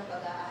tumanggap ng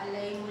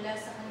pag-aalay mula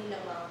sa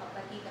kanilang mga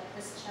kapatid at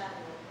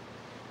Kristiyano.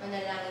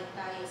 Manalangin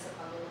tayo sa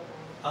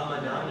Panginoon. Ama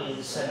namin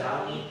sa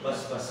langit,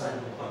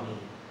 basbasan mo kami.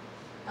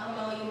 Ang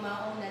mga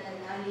yumaong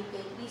nananalig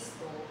kay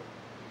Kristo,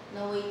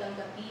 naway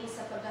tanggapin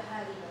sa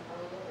paghahari ng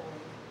Panginoon.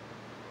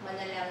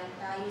 Manalangin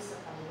tayo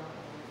sa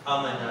Panginoon.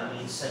 Ama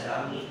namin sa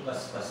langit,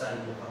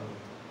 basbasan mo kami.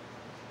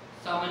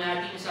 Sama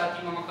natin sa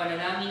ating mga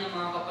panalangin ng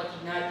mga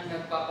kapatid natin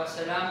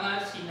nagpapasalamat,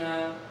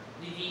 sina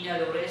Divina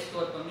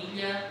Loresto at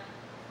pamilya,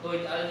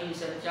 Lloyd Alvin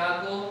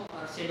Santiago,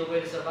 Marcelo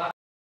Belzabato,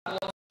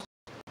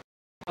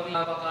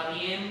 pamilya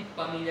Bakarim,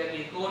 pamilya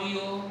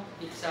Gregorio,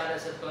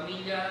 Ilsadas at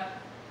pamilya,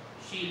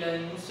 Sheila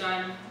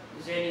Musan,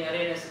 Zenny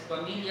Arenas at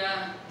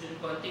pamilya, Jun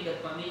Pantig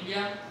at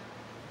pamilya,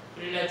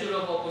 Prelature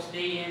of Opus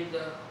Dei and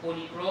the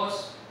Holy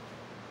Cross,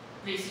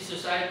 Christian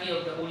Society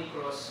of the Holy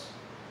Cross.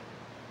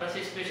 Para sa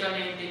espesyal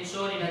na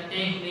intensyon,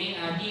 inateng May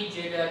Adi,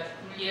 Jeda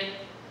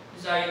Juliet,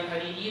 Zion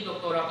Harini,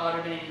 Dr.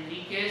 Caroline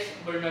Enriquez,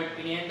 Bernard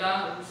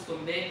Pineda, Augusto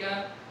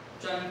Vega,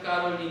 John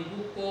Carol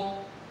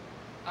Limbuco,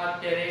 at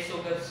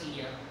Tereso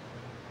Garcia.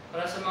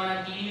 Para sa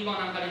mga nagdiriwang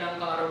ng kanilang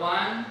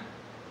kaarawan,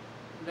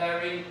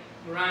 Darwin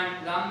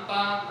Grant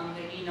Lampa,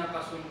 Angelina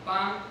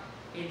Casumpang,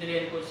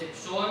 Adrian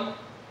Concepcion,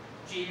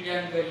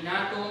 Jillian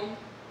Galinato,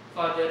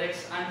 Father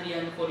Rex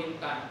Andrian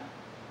Corintan.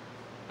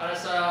 Para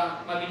sa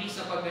mabilis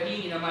na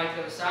paggaling ni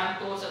Michael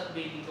Santos at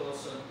Baby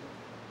Dawson.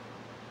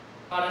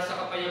 Para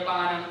sa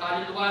kapayapaan ng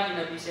kaluluwa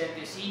ni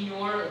Vicente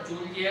Sr.,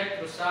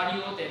 Juliet,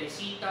 Rosario,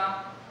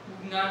 Teresita,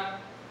 Ugnat,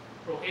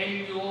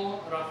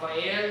 Rogelio,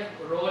 Rafael,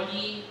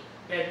 Rolly,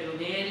 Pedro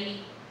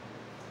Neri,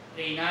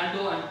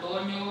 Reynaldo,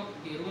 Antonio,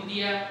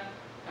 Dirundia,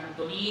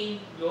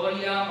 Antolin,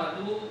 Gloria,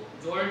 Malu,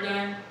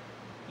 Jordan,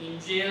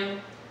 Angel,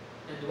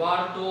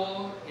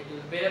 Eduardo,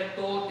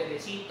 Edilberto,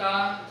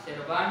 Teresita,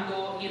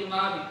 Servando,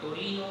 Irma,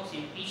 Victorino,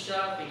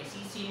 Simplicia,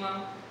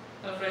 Felicissima,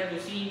 Alfredo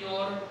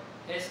Sr.,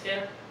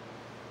 Esther,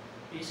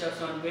 Bishop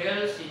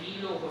Samuel,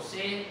 Cirilo,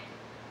 Jose,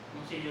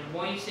 Monsignor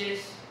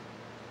Moises,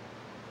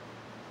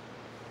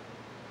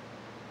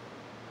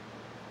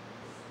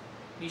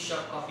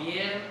 Bishop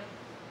Javier.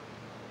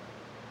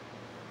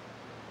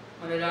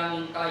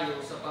 Manalangin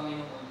tayo sa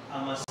Panginoon.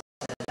 Ama sa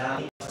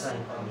langit,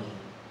 basbasan mo kami.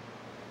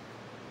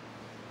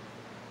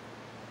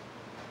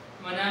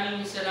 Ama namin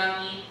sa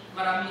langit,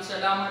 maraming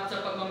salamat sa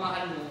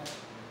pagmamahal mo.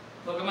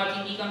 Bagamat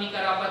hindi kami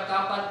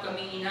karapat-dapat,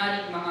 kami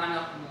inaring mga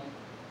anak mo.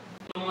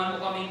 Tulungan mo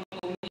kaming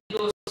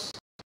kumilos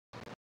sa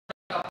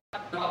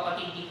tapat ng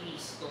kapatid ni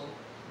Kristo.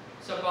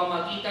 Sa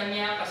pamagitan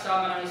niya,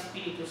 kasama ng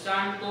Espiritu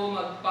Santo,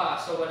 magpa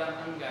sa walang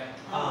hanggan.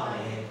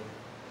 Amen.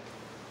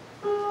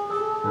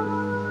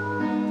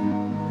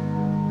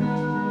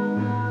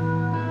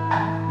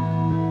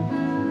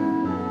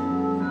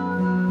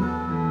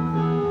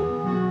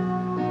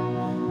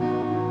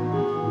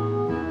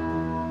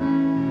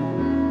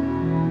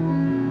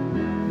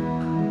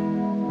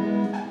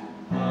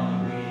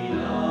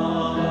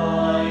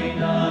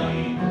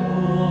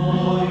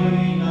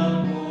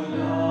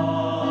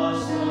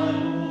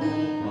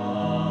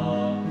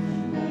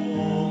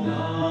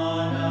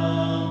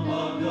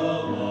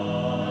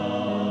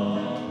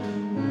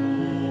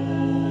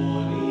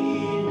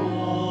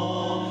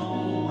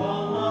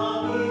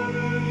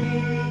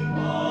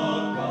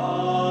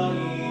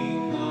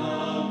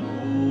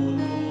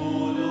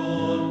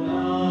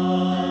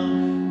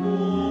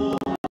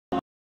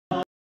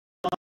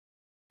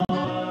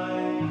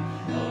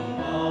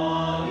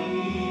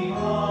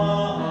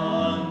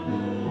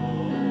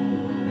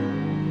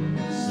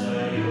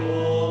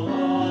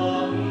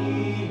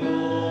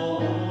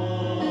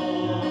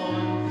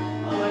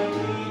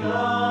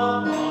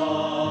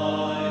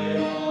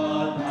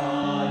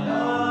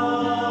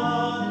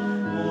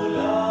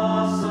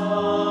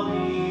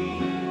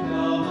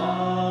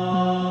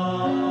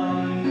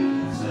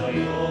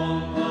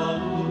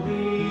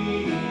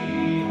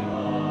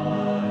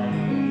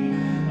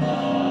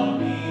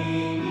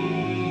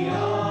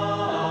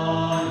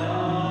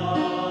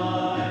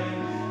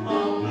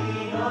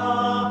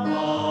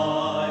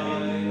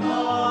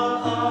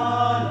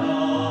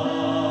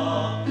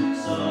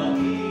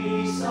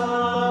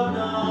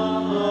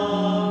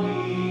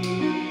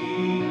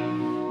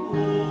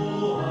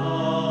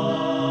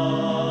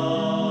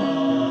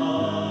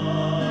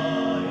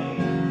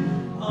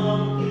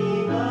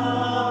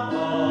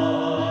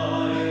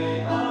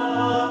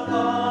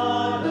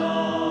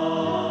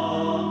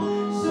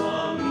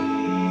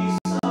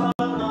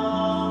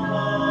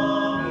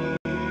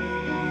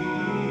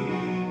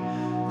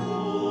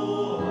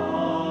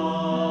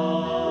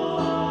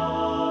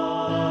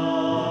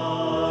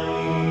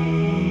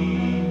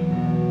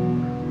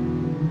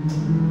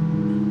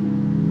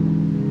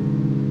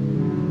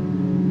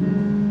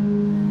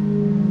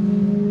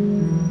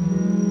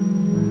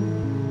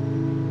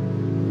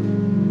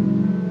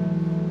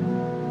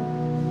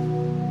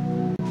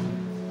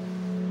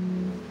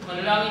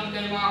 Manalangin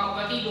kayo mga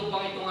kapatid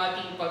upang itong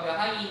ating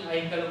paghahain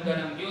ay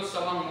kalugdan ng Diyos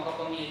sa mga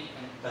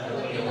makapangyarihan.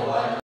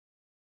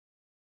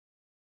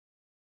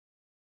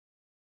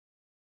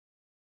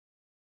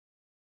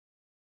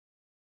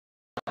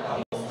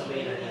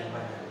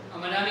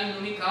 Ama namin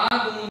lumikha,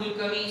 dumudol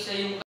kami sa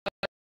iyong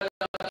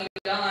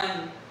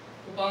kailangan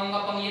upang ang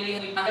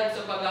kapangyarihan ay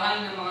sa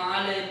paghahain ng mga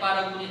alay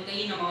para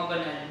gulitain ng mga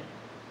banal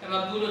ay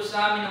magdulot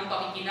sa amin ang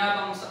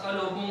pakikinabang sa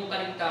kaloob-mong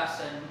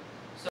kaligtasan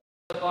sa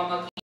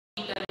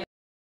pamagitan ng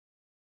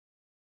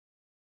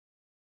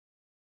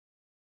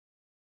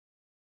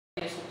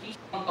Yesu Kristo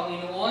ang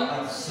Panginoon.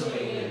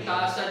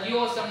 Taas sa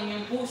Diyos ang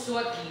inyong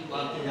puso at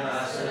diwa.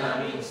 Itinaasa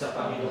namin sa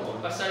Panginoon.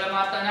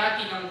 Pasalamatan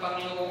natin ang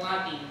Panginoong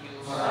ating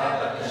Diyos.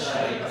 Marapat na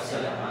siya ay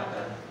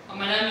pasalamatan. Ang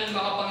malaming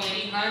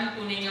makapangyarihan,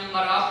 tunay niyang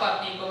marapat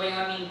na ikaw ay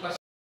aming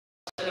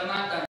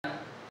pasalamatan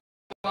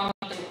upang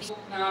ito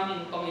na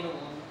aming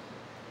Panginoon.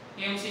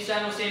 Ngayong si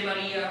San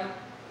Josemaria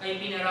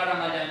ay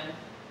pinararangalan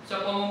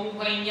sa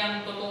pamumuhay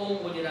niyang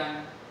totoong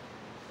uliran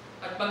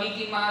at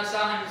pagiging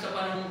maasahan sa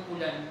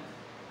panunungkulan.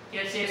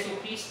 Kaya si Yesu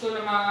Kristo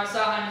na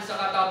maasahan sa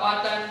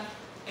katapatan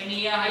ay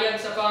niyahayag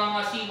sa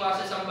pangangasiwa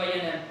sa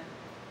sambayanan.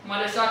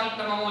 Malasakit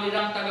na mga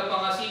ulirang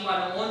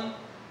tagapangasiwa noon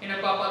ay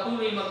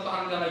nagpapatuloy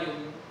magpahanggang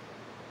ngayon.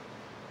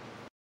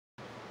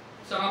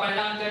 Sa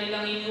kapanalangin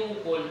kanilang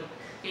iniukol,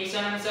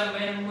 kaysa ng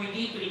sambayanan mo'y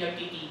dito'y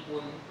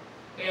nagtitipon.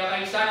 Kaya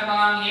kaysa ng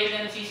mga anghel na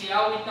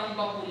nagsisiawit ng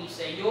papuri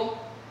sa iyo,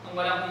 ang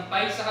walang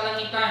humpay sa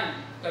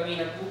kalangitan, kami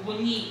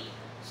nagbubunyi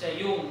sa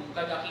iyong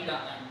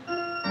kadakilaan.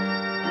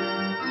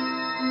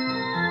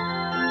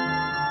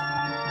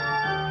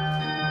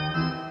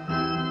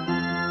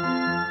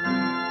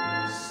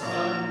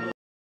 Sa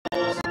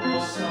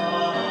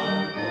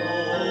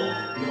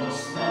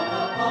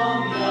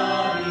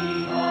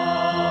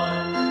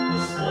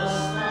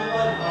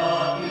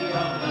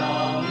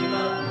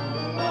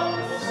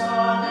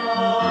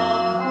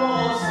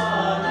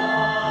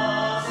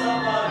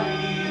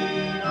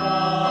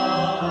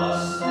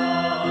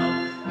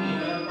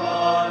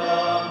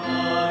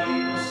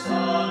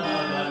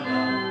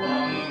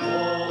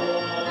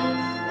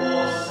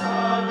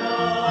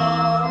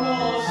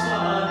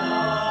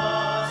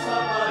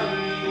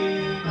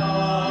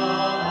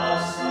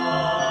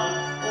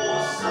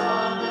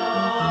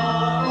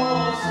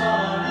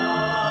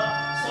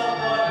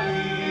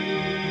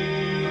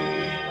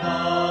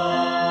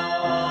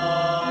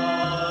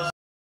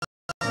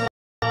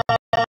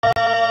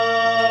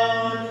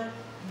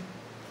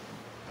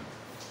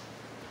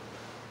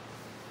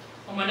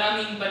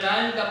naming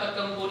banal, dapat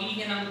kang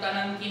purihin ang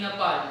tanang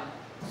kinapal,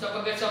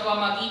 sapagkat sa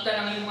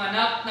pamagitan ng iyong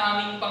anak na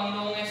aming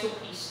Panginoong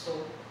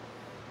Jesucristo,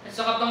 at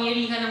sa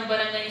kapangyarihan ng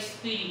banal na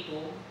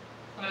Espiritu,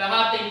 ang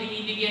lahat ay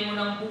binibigyan mo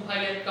ng buhay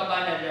at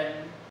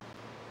kabanalan.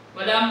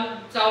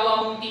 Walang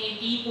sawa mong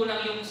tinitipo ng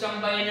iyong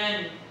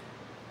sambayanan,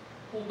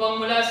 upang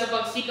mula sa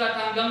pagsikat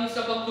hanggang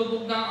sa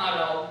paglubog ng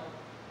araw,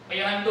 ay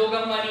handog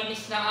ang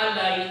malinis na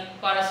alay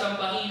para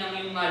sambahin ang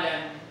iyong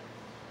ngalan.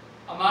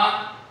 Ama,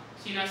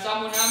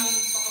 sinasamo namin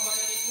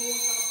pakabanalin mo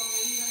sa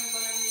kapangyarihan ng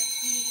banal na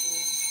Espiritu,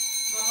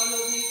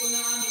 makaloob na ito na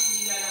aming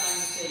nilalaan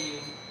sa iyo.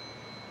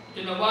 Ito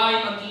nawa ay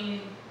maging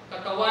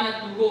katawan at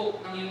dugo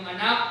ng iyong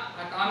anak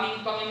at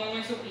aming Panginoong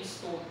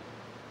Jesucristo,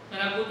 na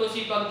nagutos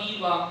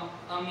ipagdiwang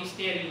ang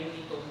misteryong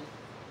ito.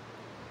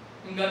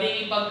 Nung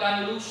gabing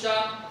ipagkanulo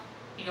siya,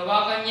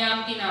 hinawakan niya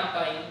ang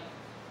tinapay,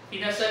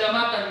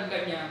 pinasalamatan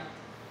kanya,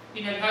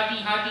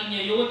 pinaghati-hati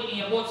niya yun,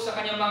 iniabot sa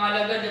kanyang mga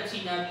alagad at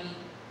sinabi,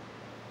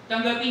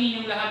 "Tanggapin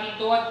ninyong lahat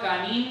ito at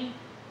kanin,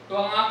 ito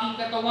ang aking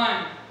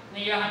katawan na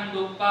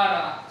ihahandog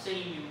para sa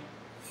inyo."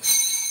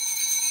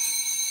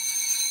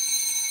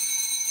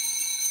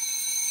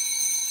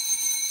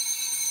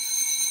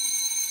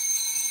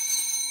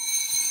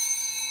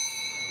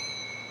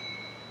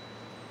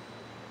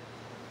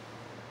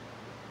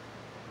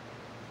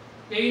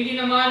 Gayon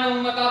din naman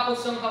nung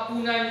matapos ang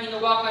hapunan,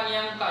 hinawakan niya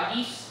ang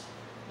kalis,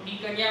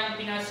 muli kanyang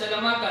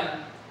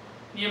pinasalamatan.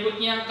 Niabot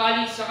niya ang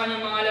kalis sa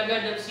kanyang mga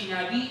alagad at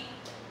sinabi,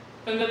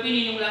 "Tanggapin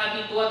ninyong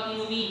lahat ito at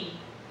inumin.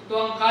 Ito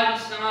ang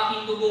kalis ng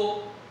aking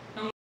dugo,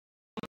 ng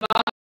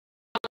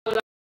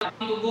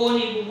dugo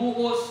ni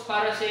bubuhos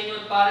para sa inyo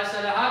at para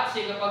sa lahat sa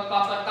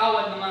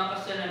ikapagpapatawad ng mga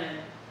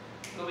kasalanan.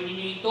 Gawin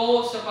ninyo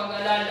ito sa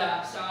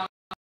pag-alala sa aking."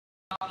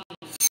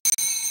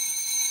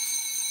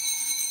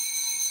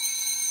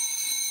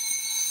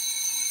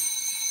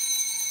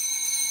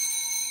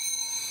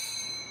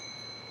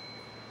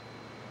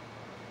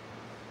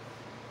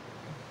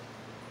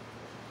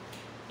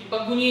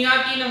 Ipagbunyi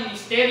natin ang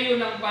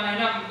misteryo ng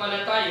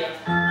pananampalataya.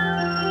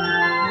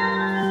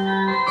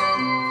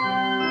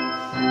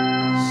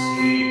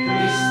 Si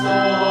Kristo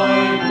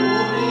ay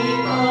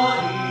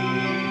bunitain,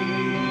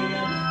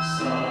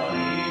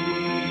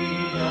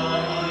 sarili niya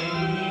ay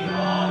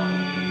inihain,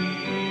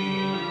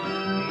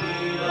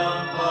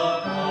 bilang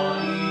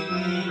pagkain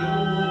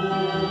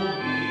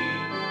inumin,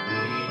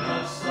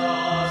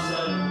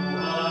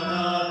 pinagsasaluhan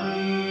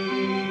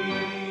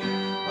namin,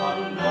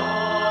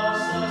 hanggang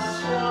sa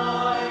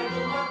siya'y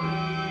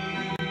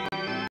dumating,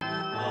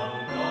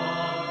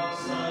 hanggang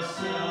sa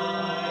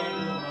siya'y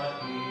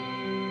dumating.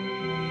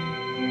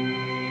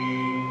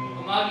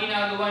 Ama,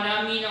 ginagawa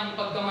namin ang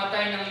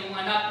pagkamatay ng iyong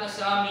anak na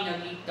sa amin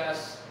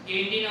nagligtas.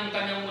 Gayon din ang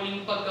kanyang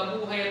muling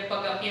pagkabuhay at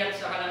pag-akyat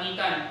sa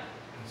kalangitan,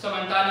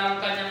 samantalang ang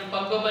kanyang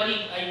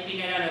pagbabalik ay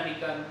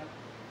pinananabikan.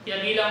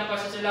 Kaya bilang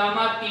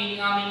pasasalamat,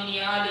 piling aming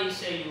iniaalay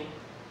sa iyo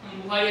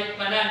ang buhay at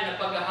banal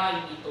na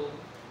paghahain ito.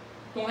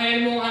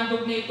 Tunghayan mo ang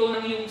handog na ito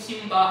ng iyong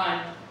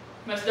simbahan,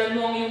 masdan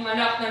mo ang iyong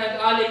anak na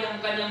nag-alay ng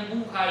kanyang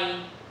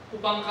buhay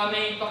upang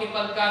kami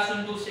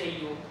pakipagkasundo sa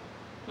iyo.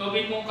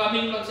 Lobin mong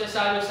kaming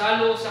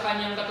magsasalo-salo sa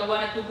kanyang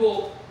katawan at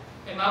dugo,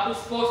 ay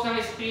mapuspos ng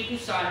Espiritu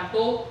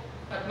Santo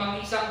at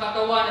mag-isang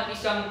katawan at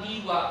isang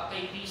diwa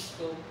kay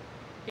Kristo.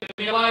 Kaya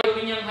binawayo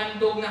ninyang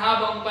handog na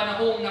habang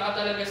panahong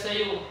nakatalaga sa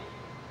iyo.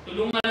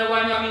 Tulungan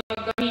nawa namin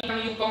magkamit ng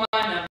iyong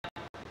pamana,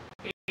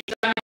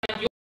 kaysa ng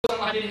Diyos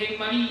ang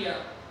𝐒𝐚𝐺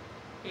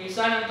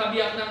kaysa ng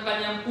kabiyak ng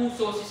kanyang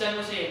puso si San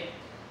Jose,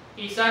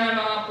 kaysa ng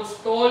mga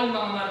apostol,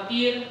 mga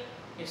martir,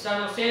 kay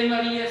San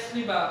Josemaria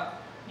Escriva,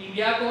 ni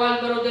Beato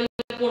Álvaro del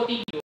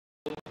Portillo,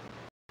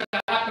 at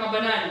lahat ng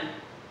banal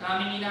na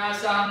aming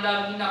inaasahang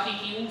laging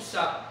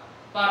nakikiusap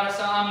para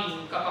sa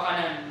aming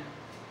kapakanan.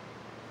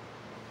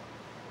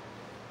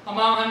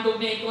 Ama, ang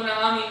handog na ito ng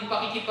aming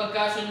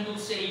pakikipagkasundo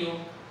sa iyo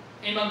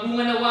ay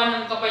magbunga nawa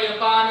ng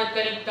kapayapaan at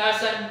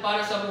kaligtasan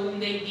para sa buong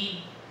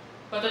daigdig.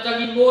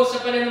 Patatagin mo sa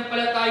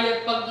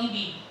pananampalataya at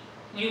pag-ibig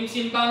ngayong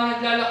simbang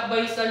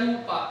naglalakbay sa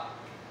lupa,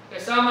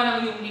 kasama ng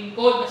iyong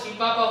lingkod na si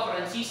Papa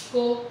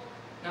Francisco,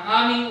 ng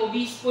aming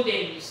Obispo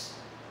Dennis,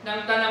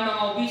 ng tanang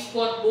mga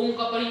obispo at buong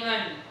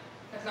kaparingan,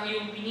 at ng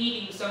iyong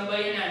piniling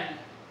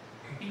sambayanan.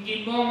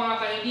 Pinggin mo ang mga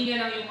kaibigan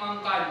ng iyong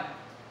angkan,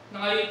 na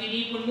ngayon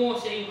tinipon mo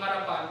sa iyong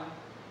harapan.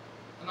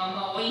 Amang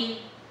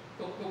maawain,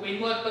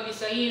 tukupin mo at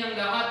pag-isahin ang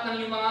lahat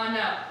ng iyong mga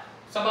anak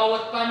sa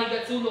bawat panig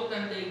at sulok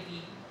ng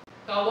daigdig.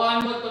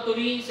 Kaawaan mo at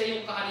patuloyin sa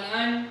iyong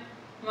kaharian,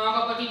 mga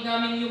kapatid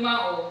naming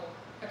yumao,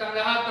 at ang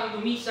lahat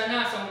ng dumisa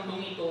na sa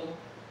mundong ito,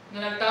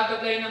 na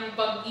nagtataglay ng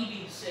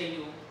pag-ibig sa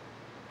iyo.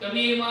 Kami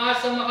ay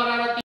umaasang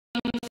makararating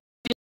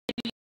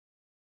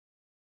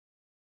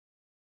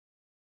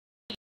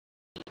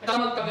at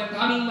magtagat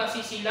aming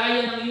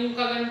masisilayan ng iyong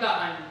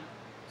kagandaan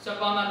sa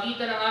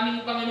pamagitan ng aming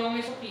Panginoong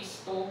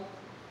Jesucristo,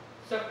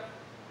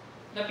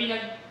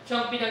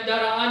 siyang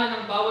pinagdaraanan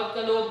ng bawat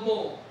kaloob mo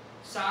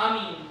sa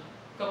aming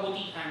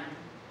kabutihan.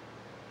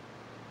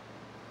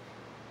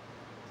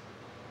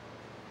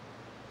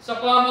 Sa Sa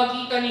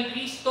pamamagitan ni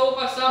Kristo,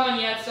 kasama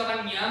niya at sa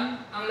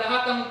Kanyang, ang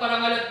lahat ng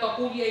parangal at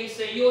papuri ay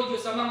sa iyo,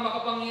 Diyos amang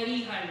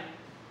makapangyarihan,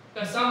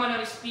 kasama ng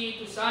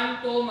Espiritu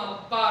Santo,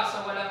 magpa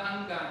sa walang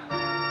hanggan.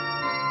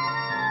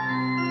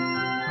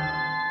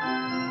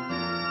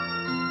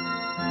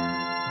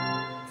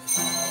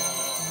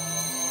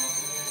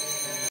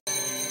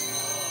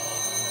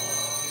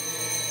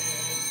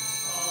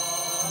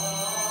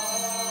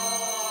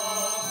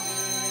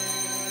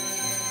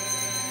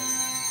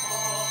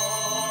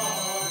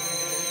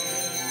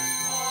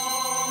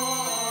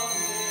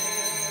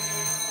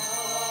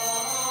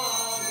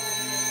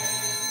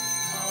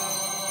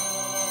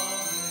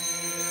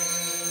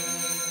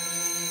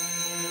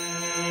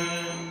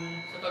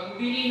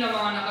 Pili ng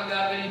mga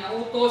nakagagaling na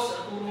utos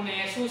at turo ni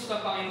Jesus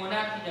na Panginoon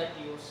natin at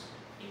Diyos,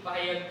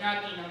 ipahayag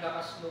natin ang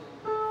lakas loob.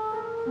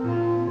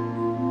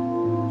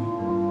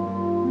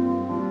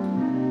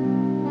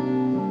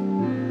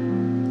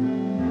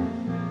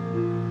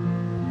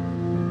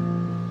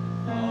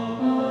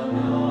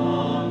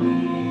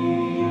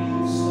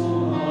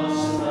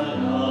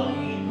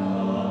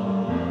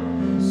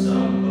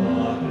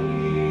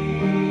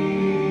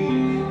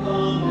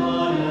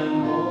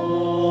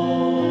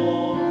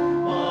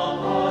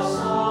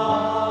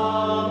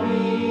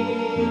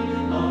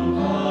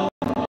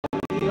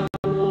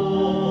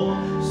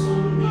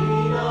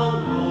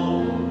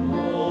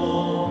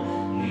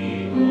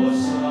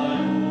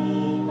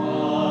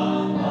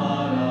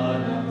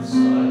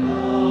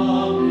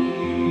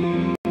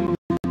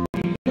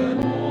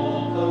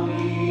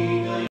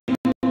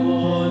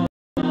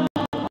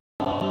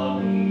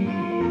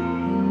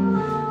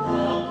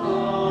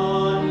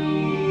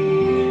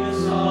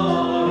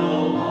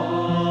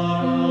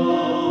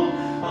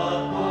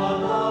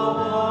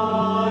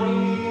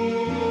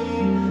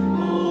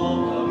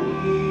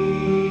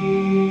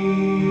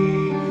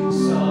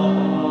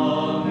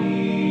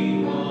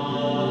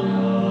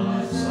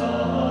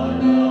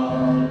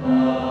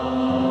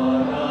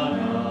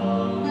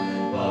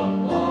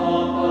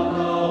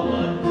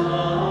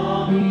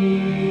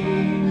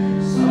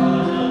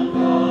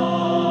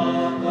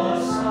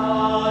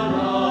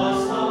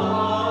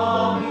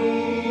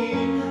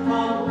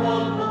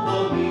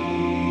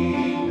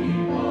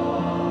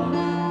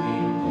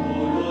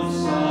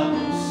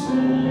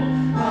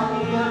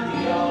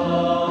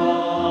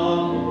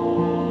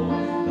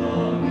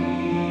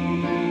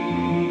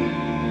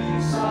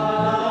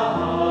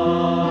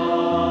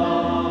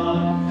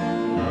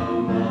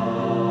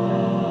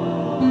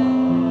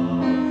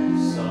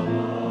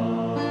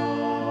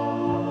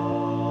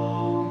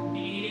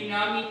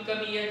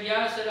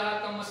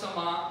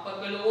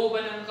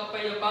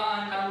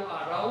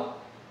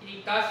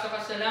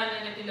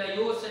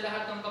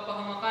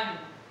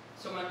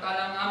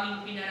 Samantalang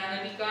aming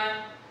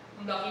pinananabikan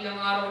ang dakilang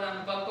araw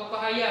ng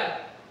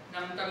pagpapahayag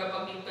ng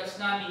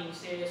tagapagligtas namin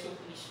si Yesu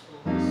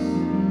Kristo.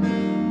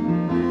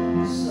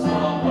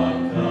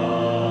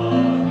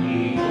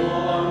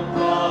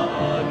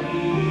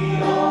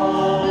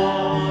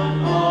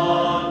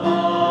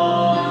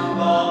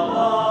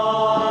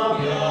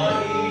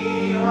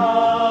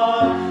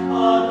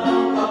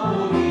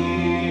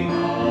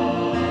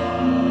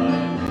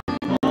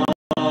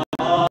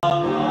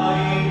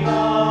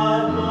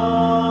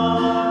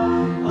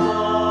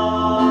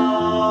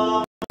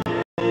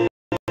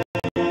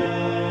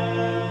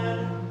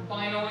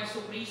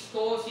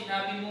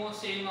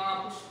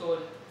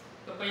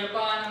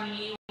 Kapayapaan ang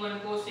iniiwan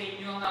ko sa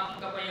inyo, ang aking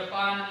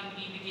kapayapaan ang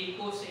ibibigay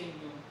ko sa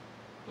inyo.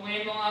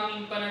 Tungayin mo ang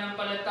aming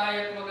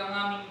pananampalataya at huwag ang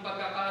aming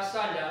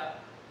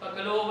pagkakasala.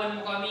 Pagkalooban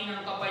mo kami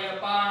ng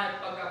kapayapaan at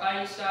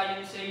pagkakaisa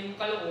ayon sa iyong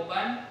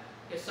kalooban,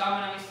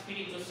 kasama ng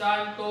Espiritu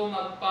Santo,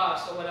 magpa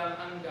sa walang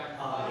hanggan.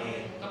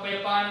 Amen.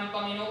 Kapayapaan ng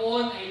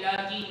Panginoon ay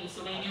laging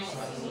sumainyo.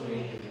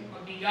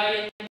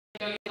 Magbigayan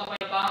kayo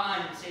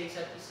kapayapaan sa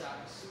isa't isa.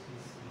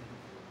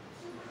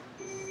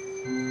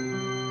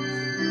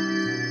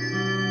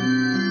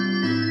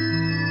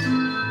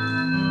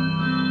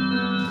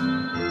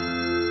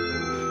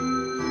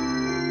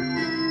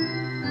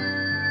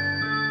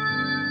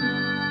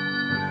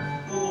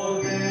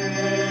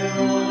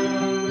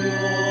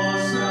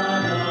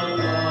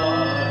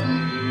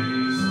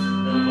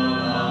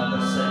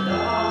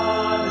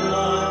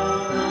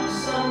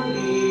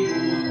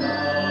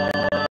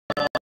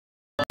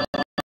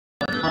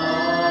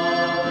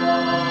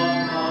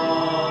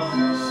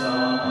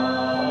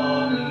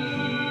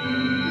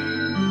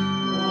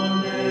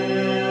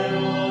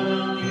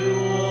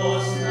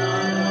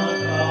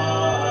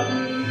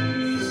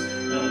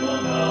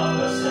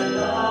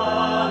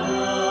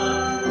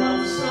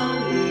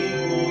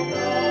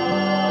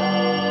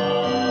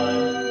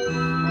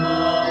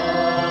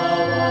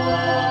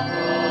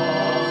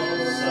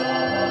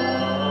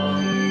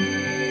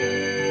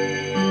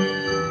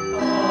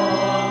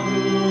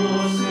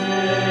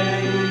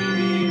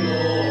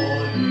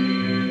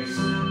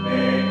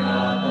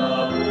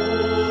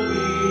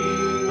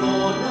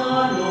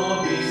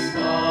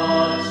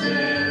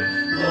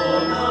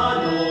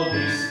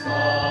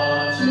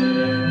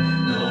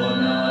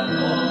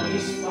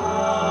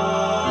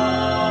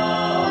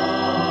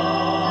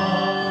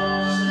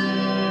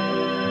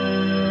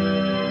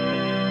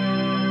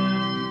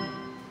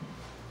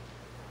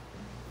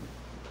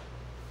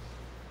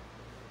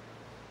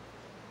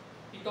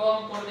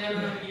 ang kordero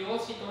ng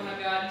Diyos, ito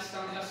nag-aalis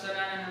ng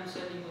kasalanan ng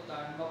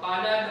sanlibutan.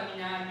 Mapalad ang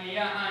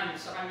inaanyayaan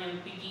sa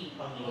kanyang piging.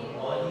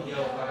 Panginoon, hindi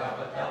ako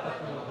karapat-dapat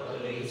na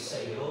magpatuloy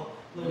sa iyo,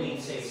 ngunit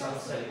sa isang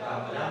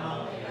salita mo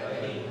lamang ay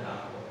nagagaling na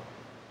ako.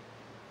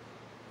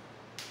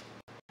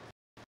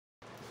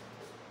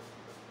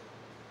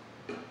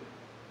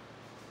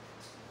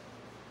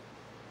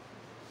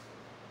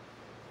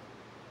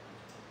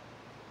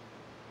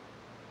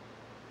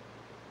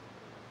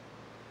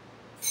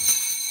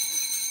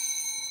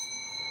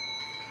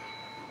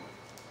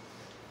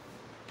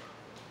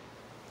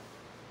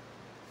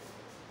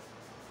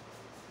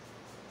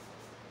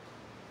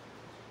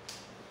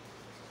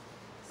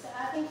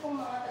 Ating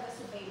pong mga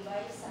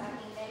taga-subaybay sa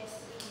ating live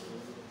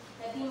streaming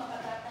na di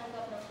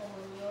makatatanggap ng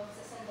komunyon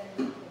sa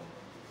sandali ito,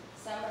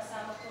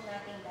 sama-sama po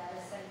nating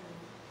darasalin.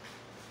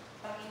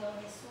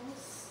 Panginoon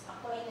Jesus,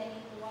 ako ay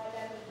naniniwala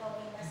na ikaw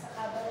ay nasa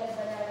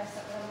kabanal-banalang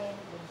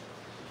sakramento.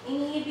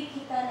 Iniibig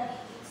kita ng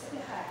higit sa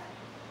lahat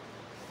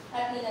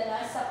at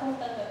nilalasa kong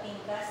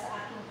tanggapin ka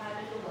sa aking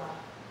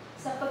kaluluwa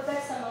sapagkat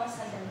sa mga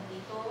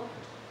sandali ito,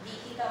 di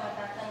kita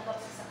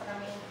matatanggap sa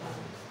sakramento.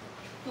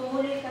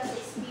 Tumuloy ka sa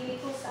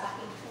Espiritu sa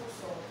aking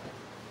puso.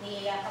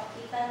 Niyayakap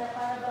kita na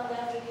para bang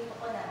naririto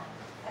ko na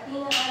at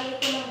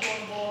inaayos ko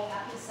ng buong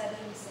aking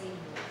sarili sa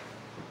iyo.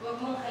 Huwag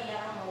mong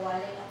hayaang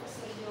mawalay ako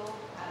sa iyo.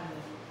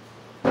 Amen.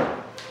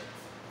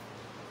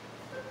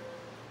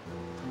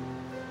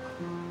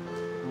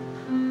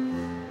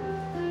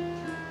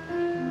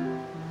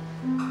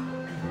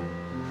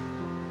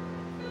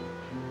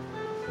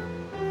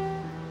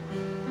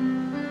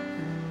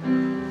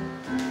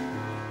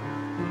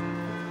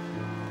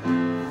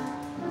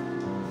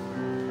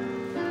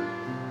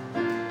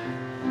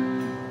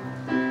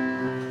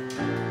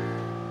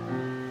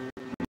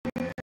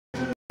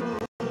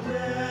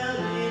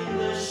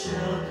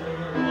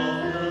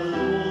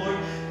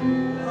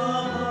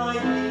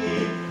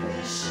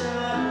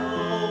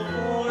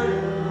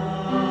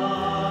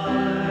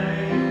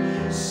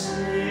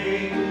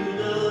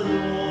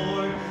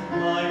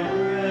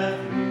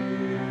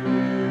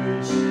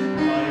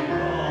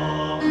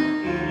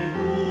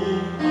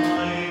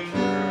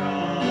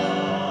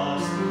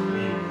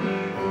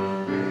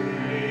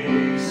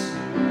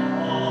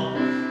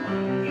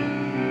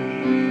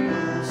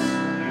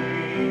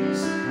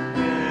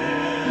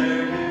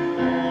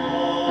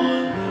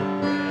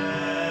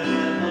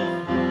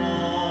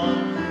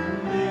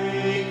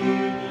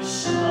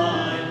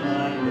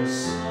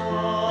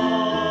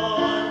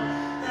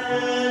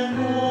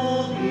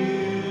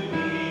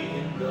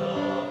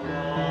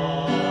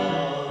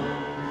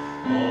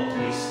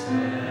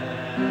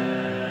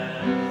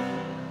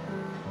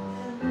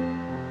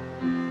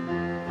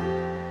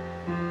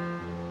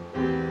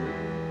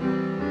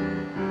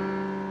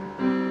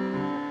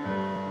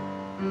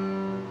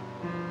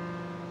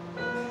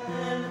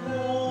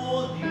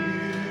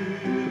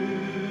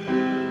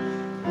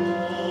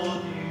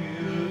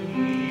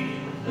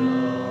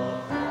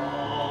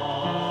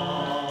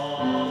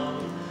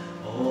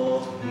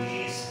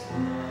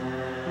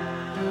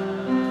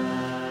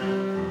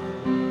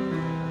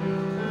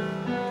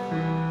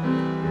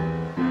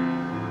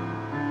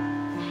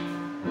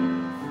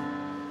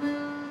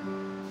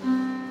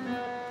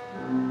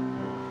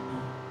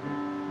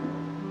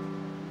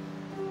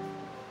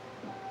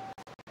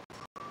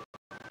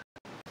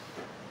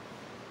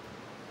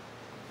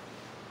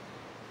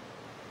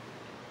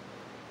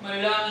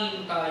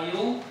 Manalangin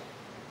tayo.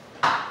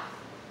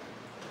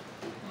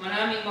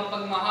 Manaming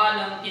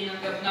mapagmahalang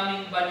tinanggap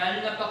naming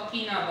banal na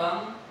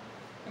pakinabang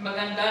na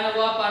maganda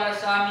nawa para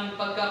sa aming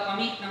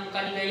pagkakamit ng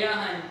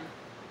kaligayahan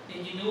na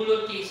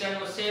dinulot kay San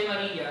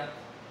Josemaria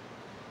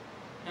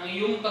ng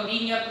iyong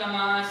pag-ingat na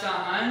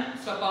maasahan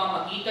sa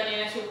pamamagitan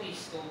ni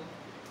Jesucristo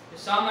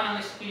kasama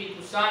ng Espiritu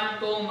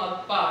Santo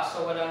magpa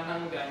sa walang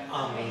hanggan.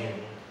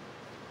 Amen.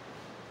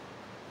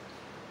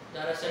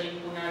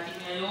 Darasalin po natin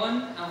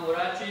ngayon ang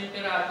Oratio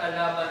Imperata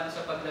laban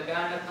sa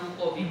paglaganap ng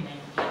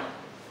COVID-19.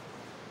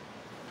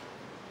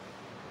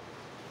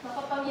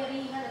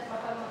 Makapangyarihan at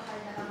mapagmahal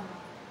na Ama,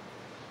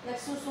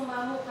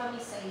 nagsusumamo kami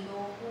sa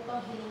iyo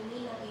upang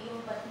hilingin ang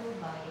iyong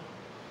patnubay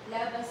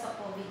laban sa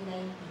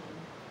COVID-19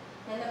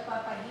 na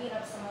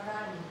nagpapahirap sa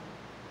marami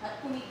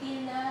at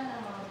kumitil na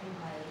ng mga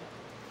buhay.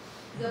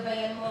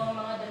 Gabayan mo ang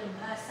mga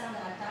dalubhasang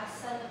na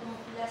atasan na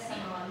tumukla sa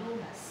mga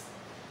lunas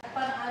at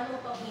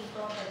paano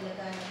paghinto ang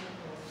paglaganap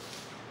nito.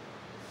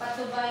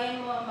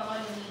 Patubayan mo ang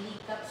mga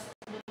lumilikap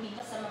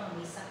sa mga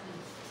may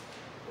sakit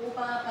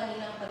upang ang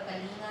kanilang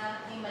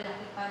pagkalinga ay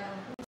malaki pa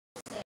ng puso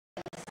sa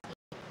sakit.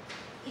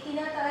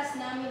 Itinataas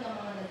namin ang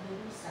mga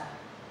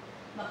nagdurusa,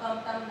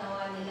 makamtam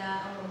nawa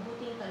nila ang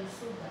mabuting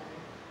kalusugan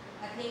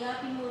at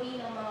lingapin mo rin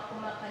ang mga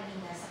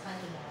kumakalinga sa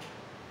kanila.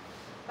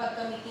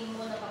 Pagkamitin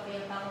mo ng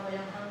kapayapang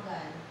walang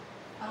hanggan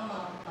ang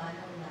mga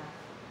umanang na.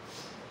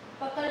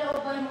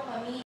 Pagkalooban mo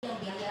kami ng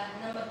biyaya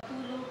na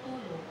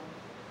magtulong-tulong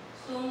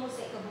tungo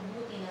sa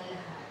ikabubuti ng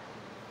lahat.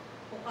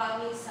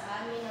 Ukawin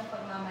sa amin ang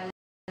pagmamalasakit.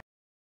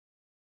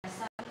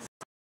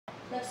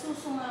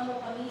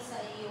 Nagsusumamo kami sa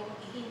iyong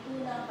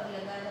ihinto na ang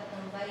paglaganap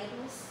ng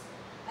virus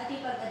at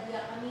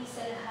ipag-adya kami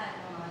sa lahat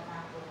ng mga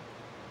takot.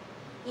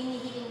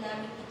 Inihiling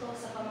namin ito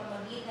sa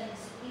pamamagitan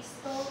ng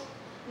Kristo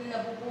na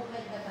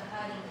nabubuhay na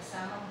kaharing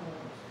kasama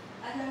mo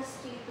at ng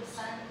Espiritu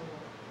Santo,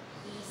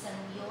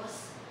 iisang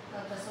Diyos,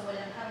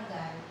 magpasawalang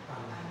hanggan.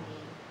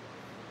 Amen.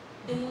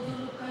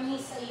 Dumudulog kami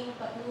sa iyong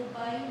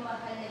patnubay,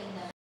 mahal na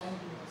ina ng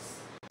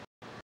Diyos.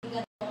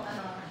 Hinggan mo ang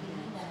mga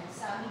kahilingan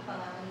sa aming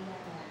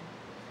pangangailangan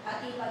at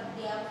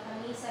ipagdiyaw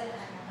kami sa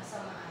lahat ng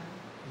kasamaan,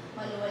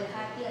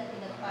 maluwalhati at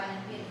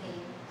pinagpalang Birhen.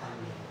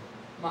 Amen.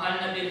 Mahal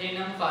na Birhen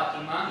ng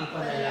Fatima,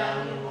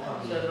 ipanalangin mo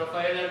kami. San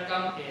Rafael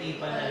Arcangel,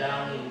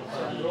 Ipanalangin mo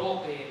San kami.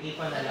 Roque,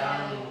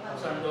 Ipanalangin mo kami.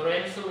 San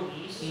Lorenzo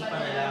Ruiz,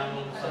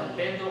 Ipanalangin mo San kami.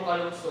 Pedro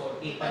Calungsod,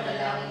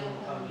 Ipanalangin mo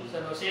kami.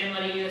 San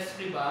Josemaria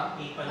Escriva,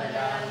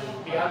 Ipanalangin mo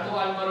Beato kami.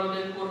 Alvaro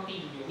del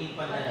Portillo,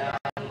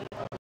 Ipanalangin mo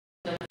kami.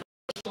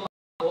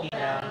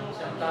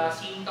 Santa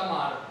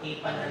𝐶𝐚𝐬𝐴,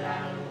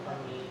 Ipanalangin mo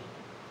kami.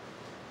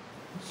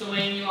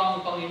 sumainyo ang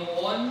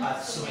Panginoon,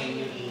 At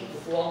sumainyo din.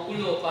 upo ang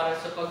ulo para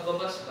sa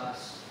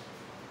pagbabasbas.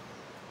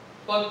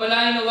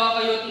 Pagpalain nawa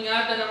kayo at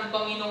ingatan ng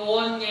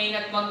Panginoon ngayon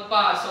at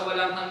magpa sa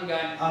walang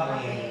hanggan.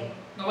 Amen.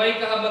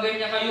 Naway kahabagan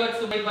niya kayo at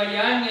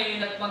subaybayan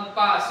ngayon at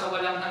magpa sa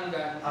walang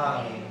hanggan.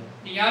 Amen.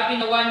 Niyapin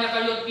nawa niya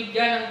kayo at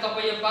bigyan ng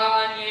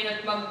kapayapaan ngayon at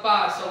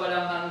magpa sa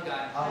walang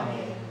hanggan.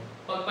 Amen.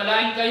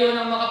 Pagpalain kayo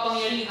ng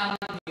makapangyarihang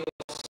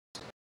Diyos,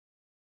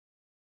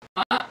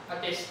 Ama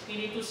at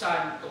Espiritu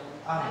Santo.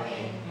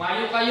 Amen.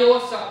 Mayo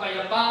kayo sa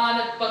kapayapaan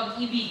at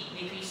pag-ibig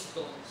ni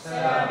Kristo.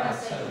 Salamat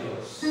sa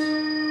Diyos.